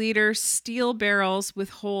 200-liter steel barrels with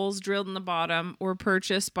holes drilled in the bottom were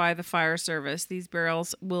purchased by the fire service. These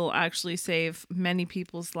barrels will actually save many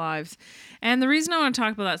people's lives. And the reason I want to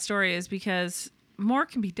talk about that story is because more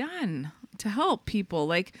can be done to help people.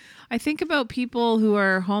 Like, I think about people who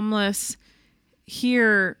are homeless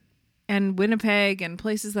here in Winnipeg and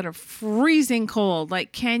places that are freezing cold.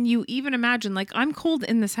 Like, can you even imagine? Like, I'm cold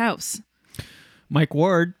in this house. Mike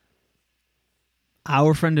Ward,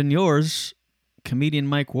 our friend and yours, comedian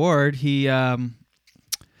Mike Ward, he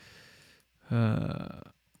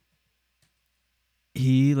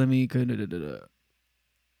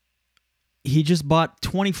just bought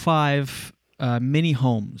 25 mini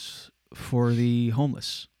homes for the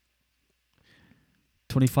homeless.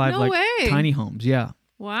 25 way. tiny homes, yeah.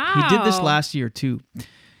 Wow. He did this last year too.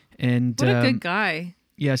 And what a good guy.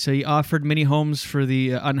 Yeah, so he offered mini homes for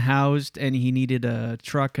the unhoused, and he needed a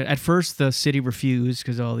truck. At first, the city refused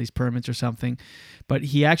because of all these permits or something, but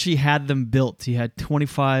he actually had them built. He had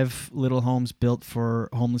 25 little homes built for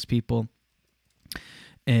homeless people.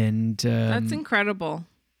 And that's incredible.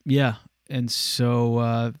 Yeah, and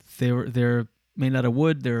so they're made out of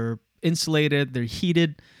wood. They're insulated. They're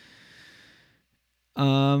heated.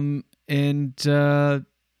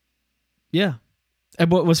 Yeah. And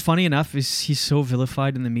what was funny enough is he's so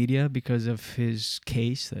vilified in the media because of his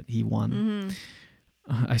case that he won.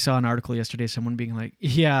 I saw an article yesterday, someone being like,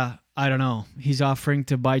 yeah, I don't know. He's offering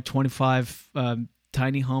to buy 25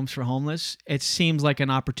 tiny homes for homeless. It seems like an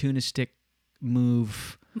opportunistic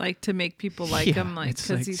move. Like to make people like him,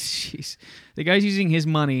 because he's the guy's using his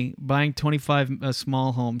money buying 25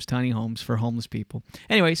 small homes, tiny homes for homeless people.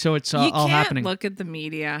 Anyway, so it's all happening. You can't look at the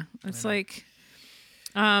media. It's like,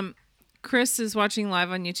 Chris is watching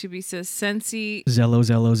live on YouTube. He says, Sensi. Zello. What's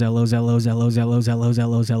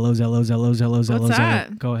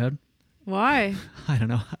that? Go ahead. Why? I don't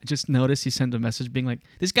know. I just noticed he sent a message being like,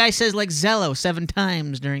 this guy says like Zello 7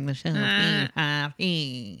 times during the show.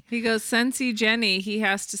 He goes, Sensi Jenny, he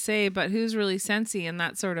has to say, but who's really Sensi in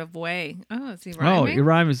that sort of way? Oh, is he rhyming? Oh, your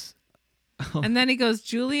rhyme is... Oh. And then he goes,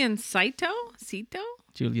 Julian Cito?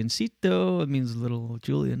 Julian Cito. It means little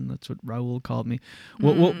Julian. That's what Raul called me.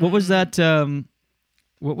 What was that?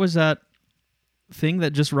 What was that thing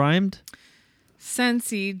that just rhymed?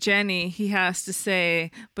 Sensi Jenny, he has to say,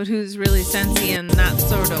 but who's really Sensi in that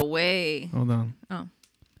sort of way? Hold on. Oh.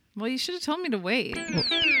 Well, you should have told me to wait.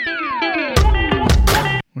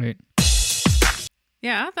 Wait.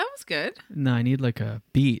 Yeah, that was good. No, I need like a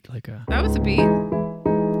beat. That was a beat.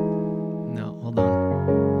 No, hold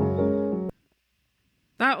on.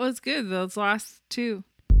 That was good, those last 2.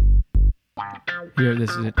 Here, this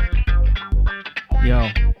is it. Yo.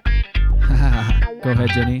 Go ahead,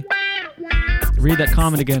 Jenny. Read that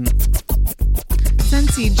comment again.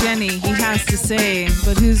 Sensi Jenny, he has to say,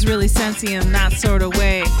 but who's really Sensi in that sort of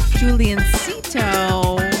way? Julian Cito.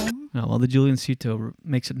 Oh, well, the Julian Cito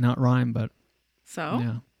makes it not rhyme, but... So?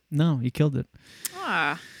 Yeah. No, he killed it.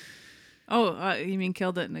 Ah. Oh, you mean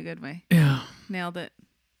killed it in a good way? Yeah. Nailed it.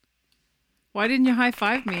 Why didn't you high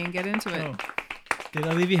five me and get into it? Oh. Did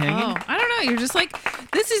I leave you hanging? Oh, I don't know. You're just like,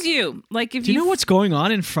 this is you. Like if do you know what's going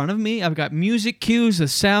on in front of me? I've got music cues, a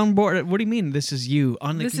soundboard. What do you mean this is you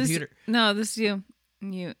on the computer? No, this is you.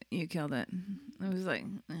 You killed it. It was like,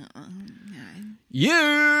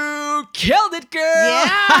 you killed it, girl.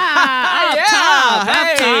 yeah,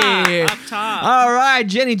 Yeah, up top. All right,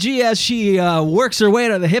 Jenny G, as she works her way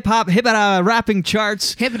to the hip rapping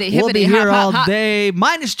charts. Hippity, we'll be hippity, here hop, all hop, hop. day.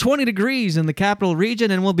 Minus 20 degrees in the capital region,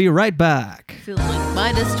 and we'll be right back. Feels like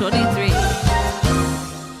minus 23.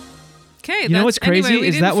 Okay, You know what's crazy anyway, we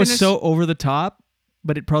is didn't that was finish- so over the top,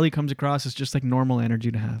 but it probably comes across as just like normal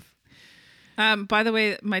energy to have. By the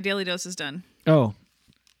way, my daily dose is done. Oh,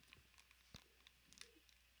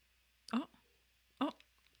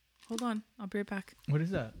 Hold on, I'll be right back. what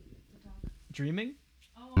is that? Dreaming?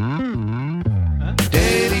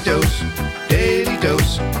 Daily dose,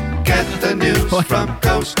 get the news from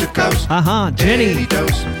coast to coast. Jenny.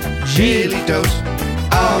 Daily dose,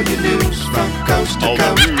 all your news from coast to All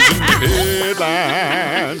coast. the news and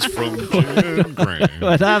headlines from Jen Grant.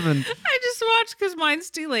 What happened? I just watched because mine's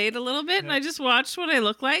delayed a little bit, and I just watched what I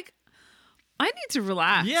look like. I need to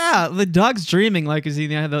relax. Yeah, the dog's dreaming like is he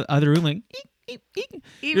in the other room like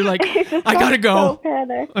You're like, It just I gotta sounds go. so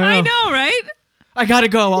panicked. I know, right? I gotta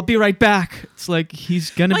go. I'll be right back. It's like he's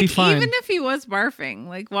gonna be Like, fine. even if he was barfing,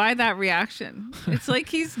 like, why that reaction? It's like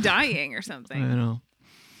he's dying or I something. know.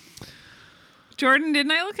 Jordan,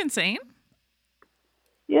 didn't I look insane?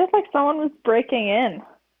 You look like someone was breaking in.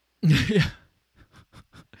 Yeah.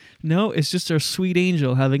 No, it's just our sweet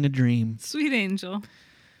angel having a dream. Sweet angel.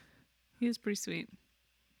 He is pretty sweet.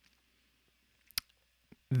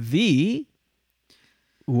 The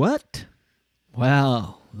what?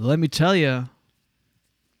 Well, let me tell you.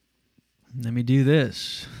 Let me do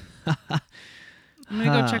this. I'm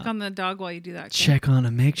gonna go check on the dog while you do that. okay? Check on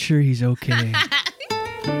him. Make sure he's okay.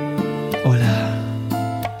 Hola.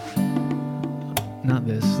 Not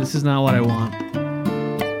this. This is not what I want.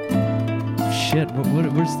 Shit.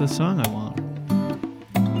 Where's the song I want?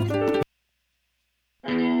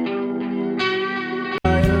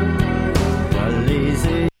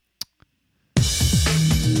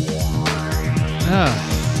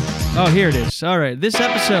 Oh, here it is. All right. This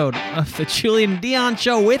episode of the Julian Dion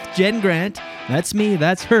Show with Jen Grant, that's me,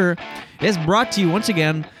 that's her, is brought to you once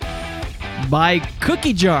again by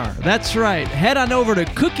Cookie Jar. That's right. Head on over to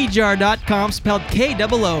cookiejar.com, spelled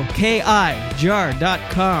K-O-O-K-I,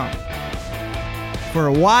 jar.com, for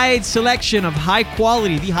a wide selection of high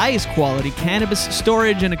quality, the highest quality cannabis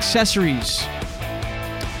storage and accessories.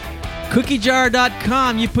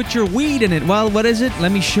 CookieJar.com, you put your weed in it. Well, what is it?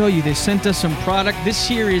 Let me show you. They sent us some product. This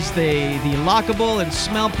here is the lockable and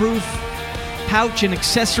smell-proof pouch and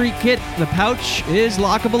accessory kit. The pouch is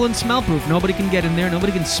lockable and smell-proof. Nobody can get in there.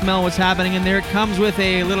 Nobody can smell what's happening in there. It comes with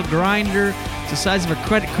a little grinder. It's the size of a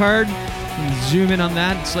credit card. You can zoom in on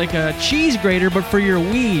that. It's like a cheese grater, but for your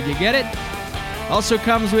weed. You get it? Also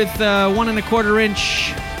comes with 1 1/4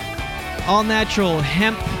 inch all-natural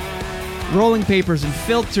hemp rolling papers and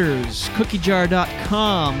filters.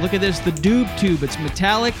 CookieJar.com. Look at this, the Doob Tube. It's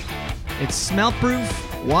metallic, it's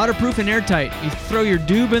smell-proof, waterproof, and airtight. You throw your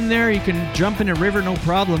doob in there, you can jump in a river, no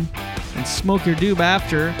problem, and smoke your doob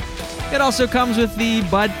after. It also comes with the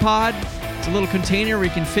Bud Pod. It's a little container where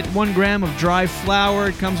you can fit 1 gram of dry flower.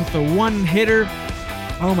 It comes with the one hitter.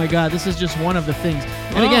 Oh my God, this is just one of the things.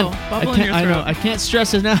 And again, bubble in your I know, throat. I can't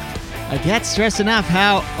stress enough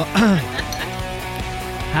how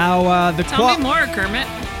the Tell me more, Kermit.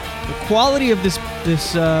 the quality of these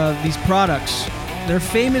products. They're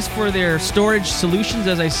famous for their storage solutions.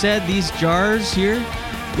 As I said, these jars here,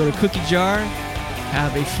 go to Cookie Jar,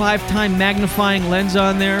 have a 5-time magnifying lens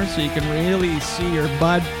on there so you can really see your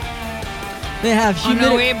bud. They have On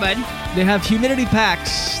the way, bud. They have humidity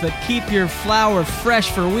packs that keep your flower fresh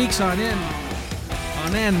for weeks on end.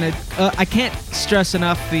 I can't stress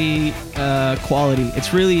enough the quality.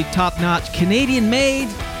 It's really top-notch, Canadian-made.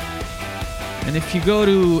 And if you go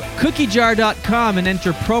to cookiejar.com and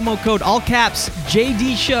enter promo code, all caps,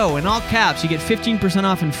 JD Show, in all caps, you get 15%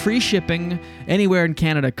 off and free shipping anywhere in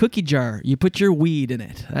Canada. Cookie Jar, you put your weed in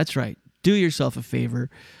it. That's right. Do yourself a favor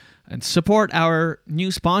and support our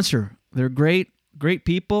new sponsor. They're great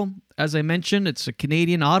people. As I mentioned, it's a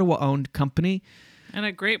Canadian, Ottawa-owned company. And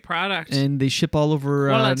a great product. And they ship all over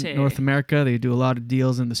Quality. North America. They do a lot of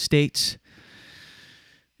deals in the States.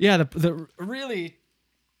 Yeah, the really,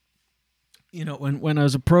 when I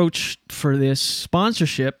was approached for this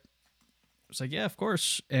sponsorship, I was like, yeah, of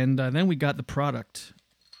course. And then we got the product.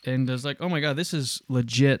 And I was like, oh my God, this is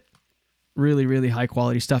legit, really, really high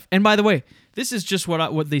quality stuff. And by the way, this is just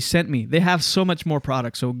what they sent me. They have so much more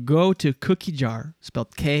products. So go to Cookie Jar,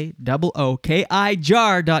 spelled K-O-O-K-I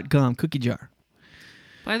jar.com, Cookie Jar.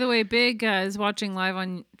 By the way, Big is watching live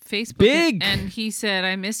on Facebook. Big! And he said,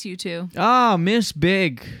 I miss you too. Ah, Miss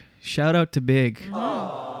Big. Shout out to Big.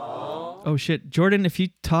 Oh shit, Jordan! If you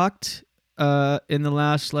talked in the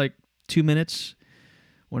last 2 minutes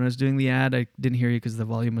when I was doing the ad, I didn't hear you because the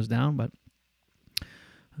volume was down. But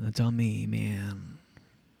that's on me, man.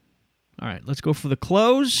 All right, let's go for the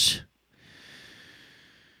close.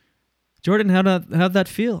 Jordan, how'd that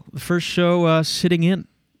feel? The first show sitting in.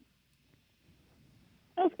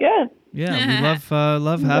 That was good. Yeah, we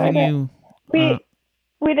love having you. We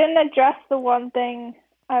didn't address the one thing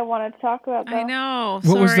I wanted to talk about, though. I know.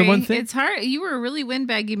 What was the one thing? It's hard. You were really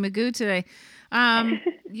windbaggy Magoo today.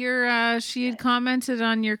 She had commented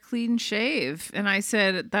on your clean shave, and I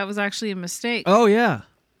said that was actually a mistake. Oh yeah.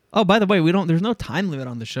 Oh, by the way, there's no time limit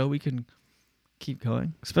on the show. We can keep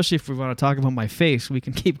going, especially if we want to talk about my face. We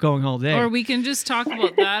can keep going all day. Or we can just talk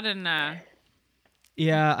about that and.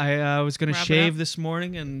 Yeah, I was gonna Wrap it shave up. this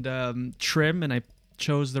morning and trim, and I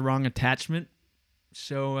chose the wrong attachment.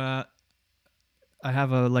 So I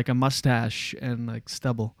have a mustache and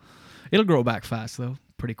stubble. It'll grow back fast though,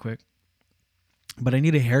 pretty quick. But I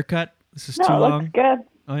need a haircut. This is too long. Looks good.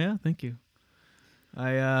 Oh yeah, thank you.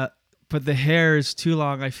 But the hair is too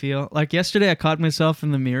long, I feel. Like yesterday I caught myself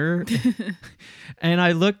in the mirror and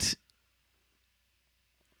I looked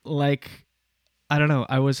like, I don't know,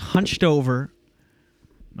 I was hunched over,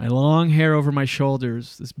 my long hair over my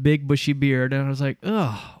shoulders, this big bushy beard, and I was like,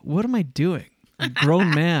 oh, what am I doing? A grown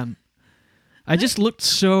man. I just looked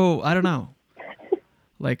so, I don't know.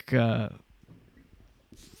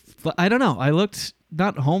 I don't know. I looked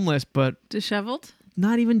not homeless, but Disheveled?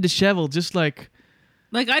 not even disheveled, just like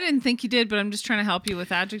I didn't think you did, but I'm just trying to help you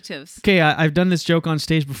with adjectives. okay, I've done this joke on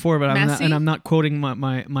stage before, but Messy? I'm not quoting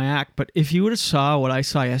my act. But if you would have saw what I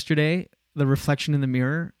saw yesterday, the reflection in the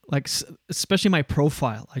mirror, especially my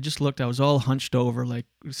profile, I just looked. I was all hunched over,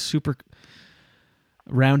 super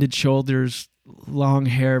rounded shoulders, long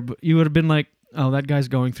hair. But you would have been like, "Oh, that guy's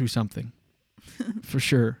going through something, for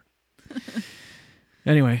sure."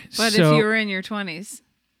 Anyway, But if you were in your 20s.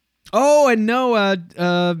 Oh, and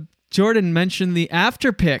no, Jordan mentioned the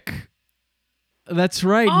after pick. That's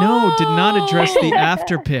right. No, did not address the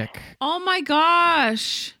after pick. Oh my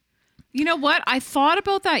gosh. You know what? I thought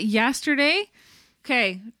about that yesterday.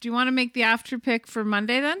 Okay, do you want to make the after pick for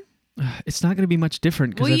Monday then? It's not going to be much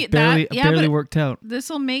different because Well, it barely worked out. This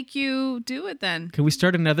will make you do it then. Can we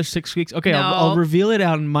start another 6 weeks? Okay, No. I'll reveal it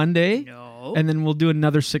on Monday. No. And then we'll do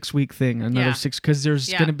another 6 week thing. Yeah. 6 because there's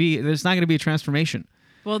Yeah. not going to be a transformation.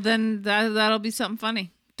 Well, then that'll be something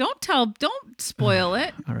funny. Don't spoil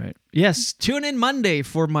it. All right. Yes, tune in Monday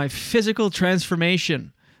for my physical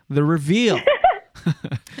transformation, the reveal.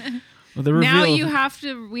 The reveal. Now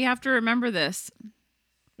we have to remember this.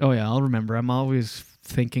 Oh yeah, I'll remember. I'm always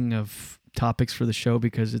thinking of topics for the show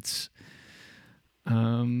because it's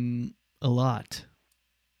a lot.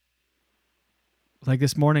 Like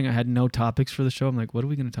this morning I had no topics for the show. I'm like, what are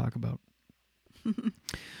we going to talk about?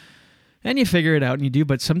 And you figure it out and you do,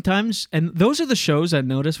 but sometimes, and those are the shows I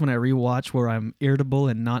notice when I rewatch where I'm irritable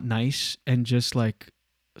and not nice and just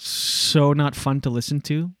so not fun to listen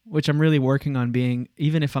to, which I'm really working on being,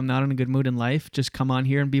 even if I'm not in a good mood in life, just come on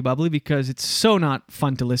here and be bubbly because it's so not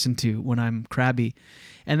fun to listen to when I'm crabby.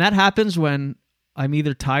 And that happens when I'm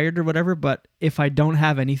either tired or whatever, but if I don't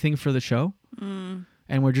have anything for the show and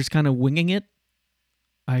we're just kind of winging it,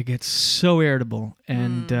 I get so irritable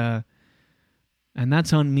and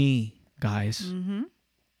that's on me, guys. Mm-hmm.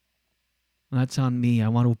 That's on me. I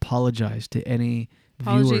want to apologize to any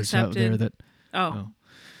Apology viewers out there accepted. that... Oh.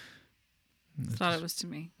 Thought it was to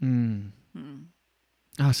me.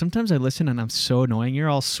 Sometimes I listen and I'm so annoying. You're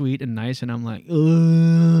all sweet and nice, and I'm like,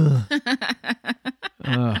 ugh.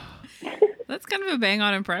 Ugh. That's kind of a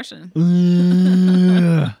bang-on impression.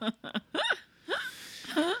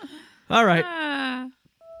 All right.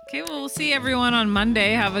 Okay, well, we'll see everyone on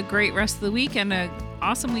Monday. Have a great rest of the week and an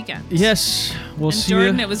awesome weekend. Yes, we'll see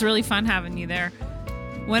Jordan, you. it was really fun having you there.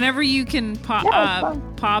 Whenever you can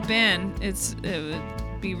pop in, it would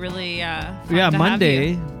be really fun to have Monday.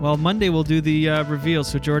 you. Well, Monday we'll do the reveal.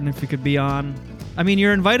 So Jordan, if you could be on, I mean,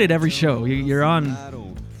 you're invited every show. You're on,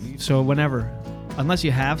 so whenever, unless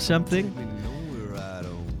you have something,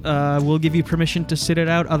 we'll give you permission to sit it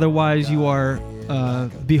out. Otherwise, you are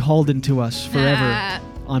beholden to us forever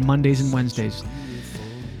on Mondays and Wednesdays.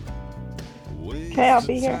 Okay, I'll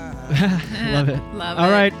be here. Love it. All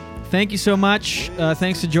right. Thank you so much.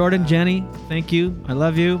 Thanks to Jordan, Jenny. Thank you. I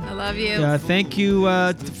love you. I love you. Thank you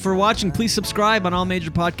for watching. Please subscribe on all major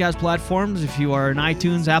podcast platforms. If you are an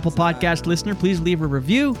iTunes, Apple Podcast listener, please leave a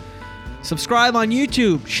review. Subscribe on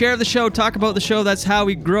YouTube. Share the show. Talk about the show. That's how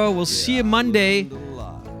we grow. We'll see you Monday.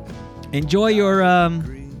 Enjoy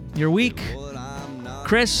your week.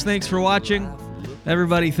 Chris, thanks for watching.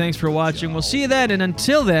 Everybody, thanks for watching. We'll see you then. And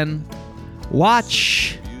until then,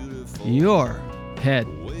 Watch your head.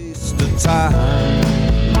 Waste of time.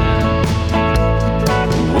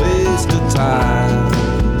 Waste of time.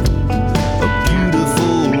 A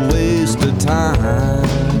beautiful waste of time.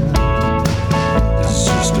 It's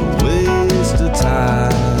just a waste of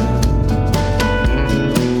time.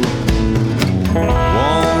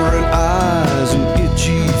 Wandering eyes and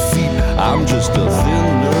itchy feet. I'm just a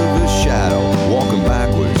thin, nervous shadow walking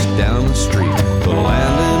backwards down the street. The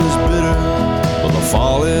landing is bitter, but the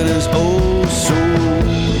falling is oh so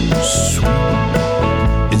sweet.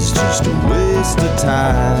 It's just a waste of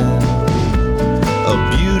time. A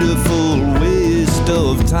beautiful waste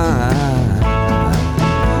of time.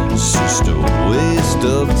 It's just a waste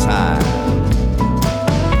of time.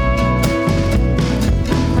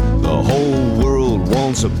 The whole world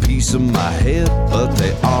wants a piece of my head, but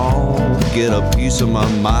they all get a piece of my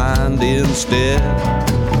mind instead.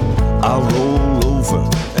 I roll over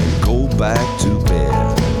and go back to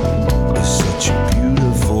bed. It's such a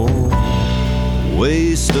beautiful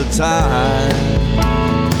waste of time.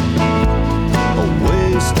 A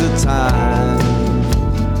waste of time.